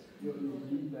divorce. You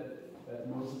read that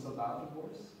Moses allowed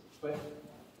divorce, but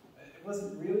it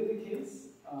wasn't really the case.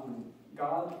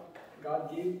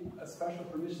 God gave a special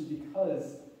permission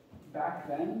because back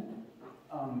then,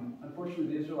 unfortunately,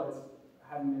 the Israelites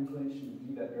had an inclination to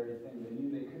do that very thing. They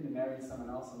knew they couldn't marry someone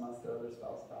else unless their other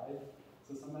spouse died.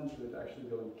 So sometimes they would actually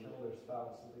go and kill their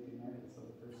spouse so they could marry this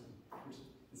other person, which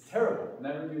is terrible.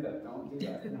 Never do that. Don't do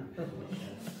that.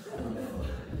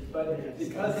 But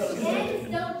because that was ends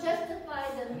don't justify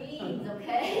the means,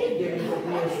 okay?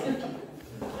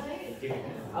 Right?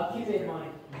 I'll keep it in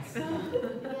mind.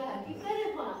 Yeah, keep that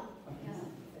in mind.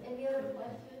 Yeah. Any other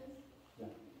questions?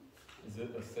 Is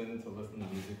it a sin to listen to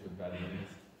music with bad meanings?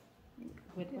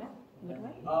 With what? With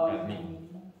what? Bad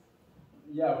meaning.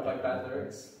 Yeah, with like bad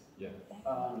lyrics. Yeah.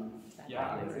 Yeah,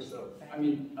 I would say so. I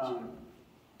mean,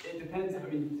 it depends. I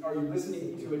mean, are you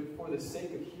listening to it for the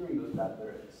sake of hearing those bad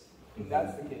lyrics? If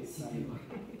that's the case,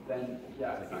 then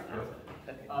yeah, it's not good.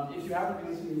 If you happen to be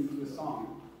listening to a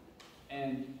song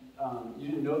and you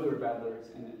didn't know there were bad lyrics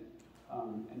in it,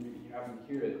 and you happen to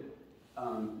hear it,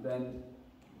 then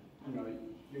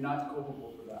you're not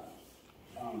culpable for that.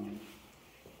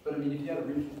 But I mean, if you had a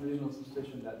reasonable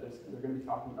suspicion that they're going to be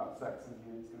talking about sex in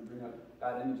here, it's going to bring up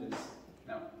bad images,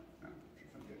 no,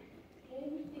 it's not good.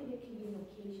 Everything that can be an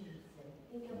occasion to sin.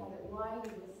 Think about it. Why are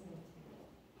you listening to it?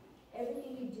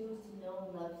 Everything you do is to know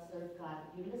and love, serve God.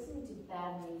 If you're listening to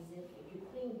bad music, if you're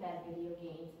playing bad video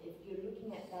games, if you're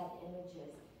looking at bad images,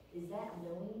 is that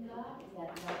knowing God? Is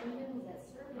that loving Him? Is that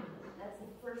serving Him? That's the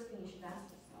first thing you should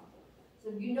ask yourself. So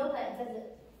if you know that it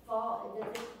doesn't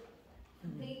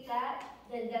complete that,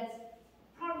 then that's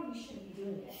probably you shouldn't be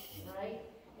doing it, right?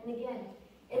 And again,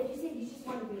 if you say you just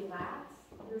want to relax,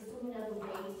 there's so many other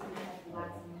ways to have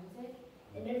relaxing music,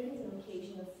 and everything's an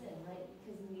occasion of sin, right?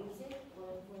 Because music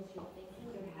will influence your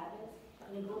thinking, your habits,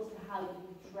 and it goes to how you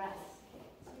dress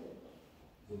too.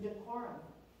 Your decorum,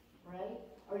 right?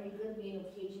 Are you going to be an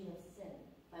occasion of sin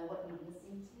by what you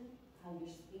listen to, how your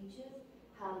speech is,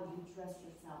 how you dress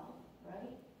yourself,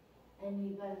 right? And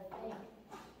you got to think,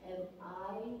 am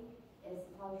I, as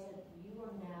Father said, you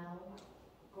are now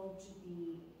going to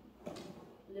be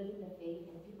living the faith,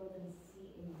 and people are going to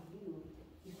see in you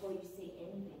before you say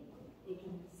anything. They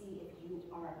can see if you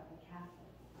are a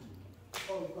Catholic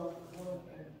or well-born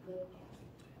and a good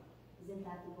Catholic. Isn't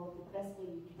that the best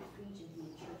way you can preach and be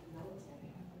a church militant?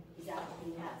 Is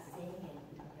actually not saying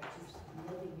anything, but just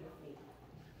living your faith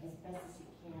as best as you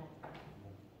can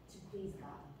to please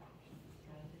God.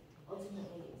 Right?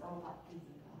 Ultimately, it's all about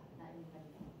pleasing God, not anybody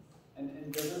else.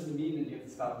 And that doesn't mean that you have to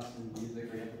stop listening to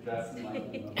music or you have to dress in like,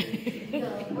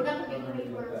 No, we're not going to be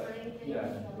great for anything. Yeah.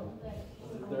 You know,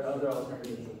 but there are other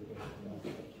alternatives.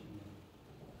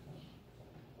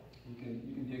 You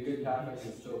can be a good Catholic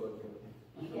and still look good.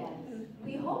 yes,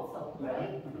 we hope so,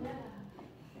 right? Yeah.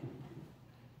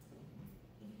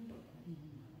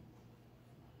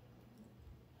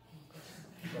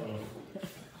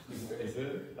 So, is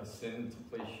it a sin to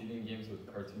play shooting games with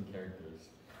cartoon characters?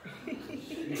 She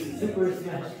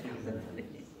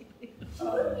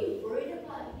would be worried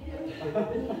about you.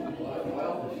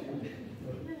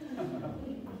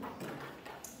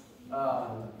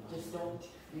 Just don't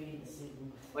read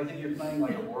Satan. Like if you're playing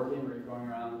like a war game where you're going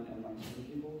around and like shooting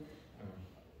people.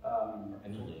 Or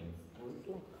any game? Like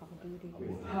Call of Duty.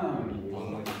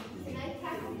 Online. Can I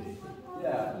tackle this one, Paul?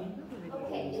 Yeah.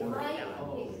 Okay,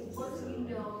 most of you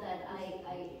know that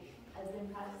I've been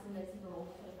practicing this for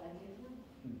over 25 years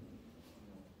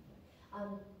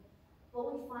now. What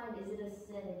we find is it a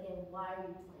sin, again, why are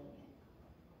you playing it?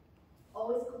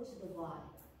 Always go to the why.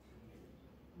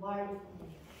 Why are you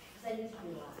playing it? Because I need to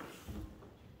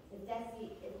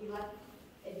relax.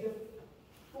 If you're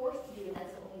forced to do it,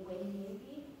 that's the only way you may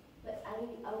be. But I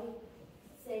would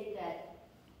say that,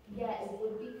 yeah, it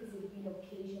would be because it would be an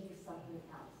occasion for something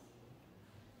else.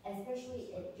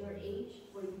 Especially at your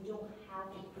age where you don't have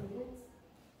the prudence,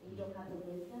 you don't have the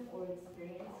wisdom or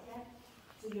experience yet.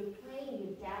 So you're playing,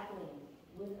 you're dabbling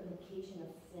with an occasion of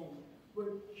sin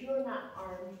where you're not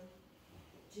armed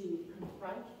to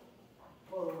confront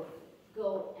or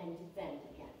go and defend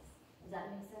against. Does that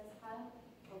make sense, Kyle?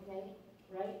 Okay,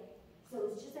 right?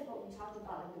 So it's just like what we talked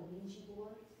about, like the Ouija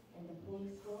boards and the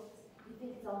horoscopes. You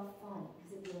think it's all fun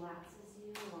because it relaxes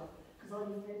you, or because all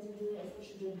your friends are doing it,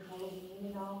 especially during Halloween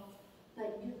and all.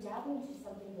 But you're dabbling into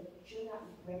something that you're not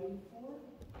ready for,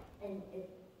 and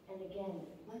again,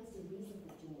 what's the reason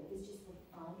for doing it? If it's just for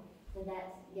fun, then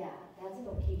that's an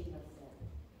occasion of sin,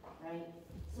 right?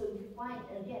 So you find,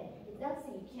 and again, it's not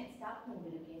saying you can't stop playing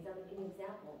video games. I'll give you an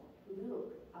example.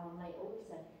 Luke, my older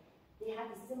son, they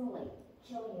had to simulate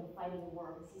killing and fighting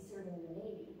war because he's serving in the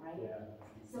Navy, right? Yeah.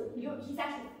 So he's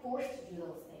actually forced to do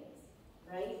those things,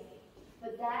 right?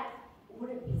 But that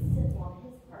wouldn't be sinful on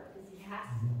his part because he has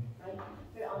to, right?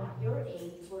 But on your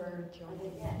age, where,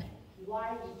 again,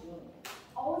 why are you doing it?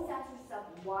 Always ask yourself,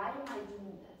 why am I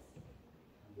doing this?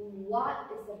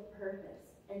 What is the purpose?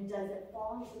 And does it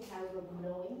fall into the category of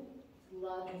knowing,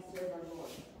 love, and serve our Lord?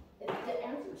 If the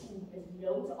answer is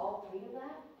no to all three of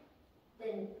that,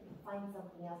 then find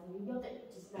something else. And you know that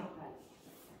it's just not right.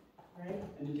 Right?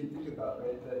 And you can think about,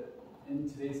 right, that in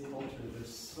today's culture,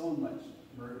 there's so much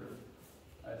murder,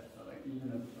 like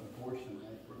even abortion,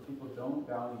 right, where people don't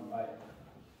value life.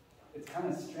 It's kind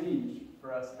of strange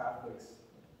for us Catholics,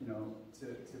 you know,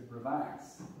 to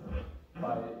relax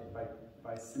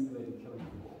by simulating killing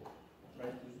people,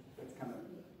 right? It's kind of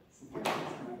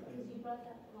Because you brought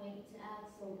that point to add,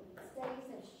 so studies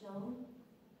have shown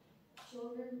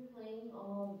children playing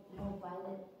all more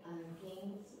violent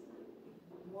games,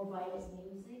 more violent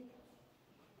music.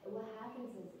 And what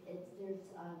happens is there's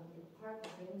part of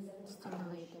the brain that is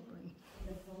Stimulate the brain.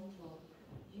 the frontal.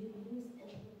 You lose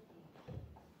empathy.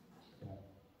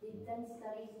 They've done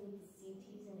studies with the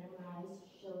CTs and MRIs to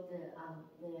show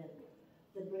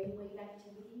the brainwave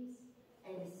activities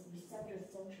and its receptor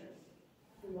centers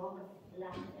through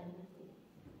lack of empathy.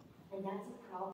 And that's a problem.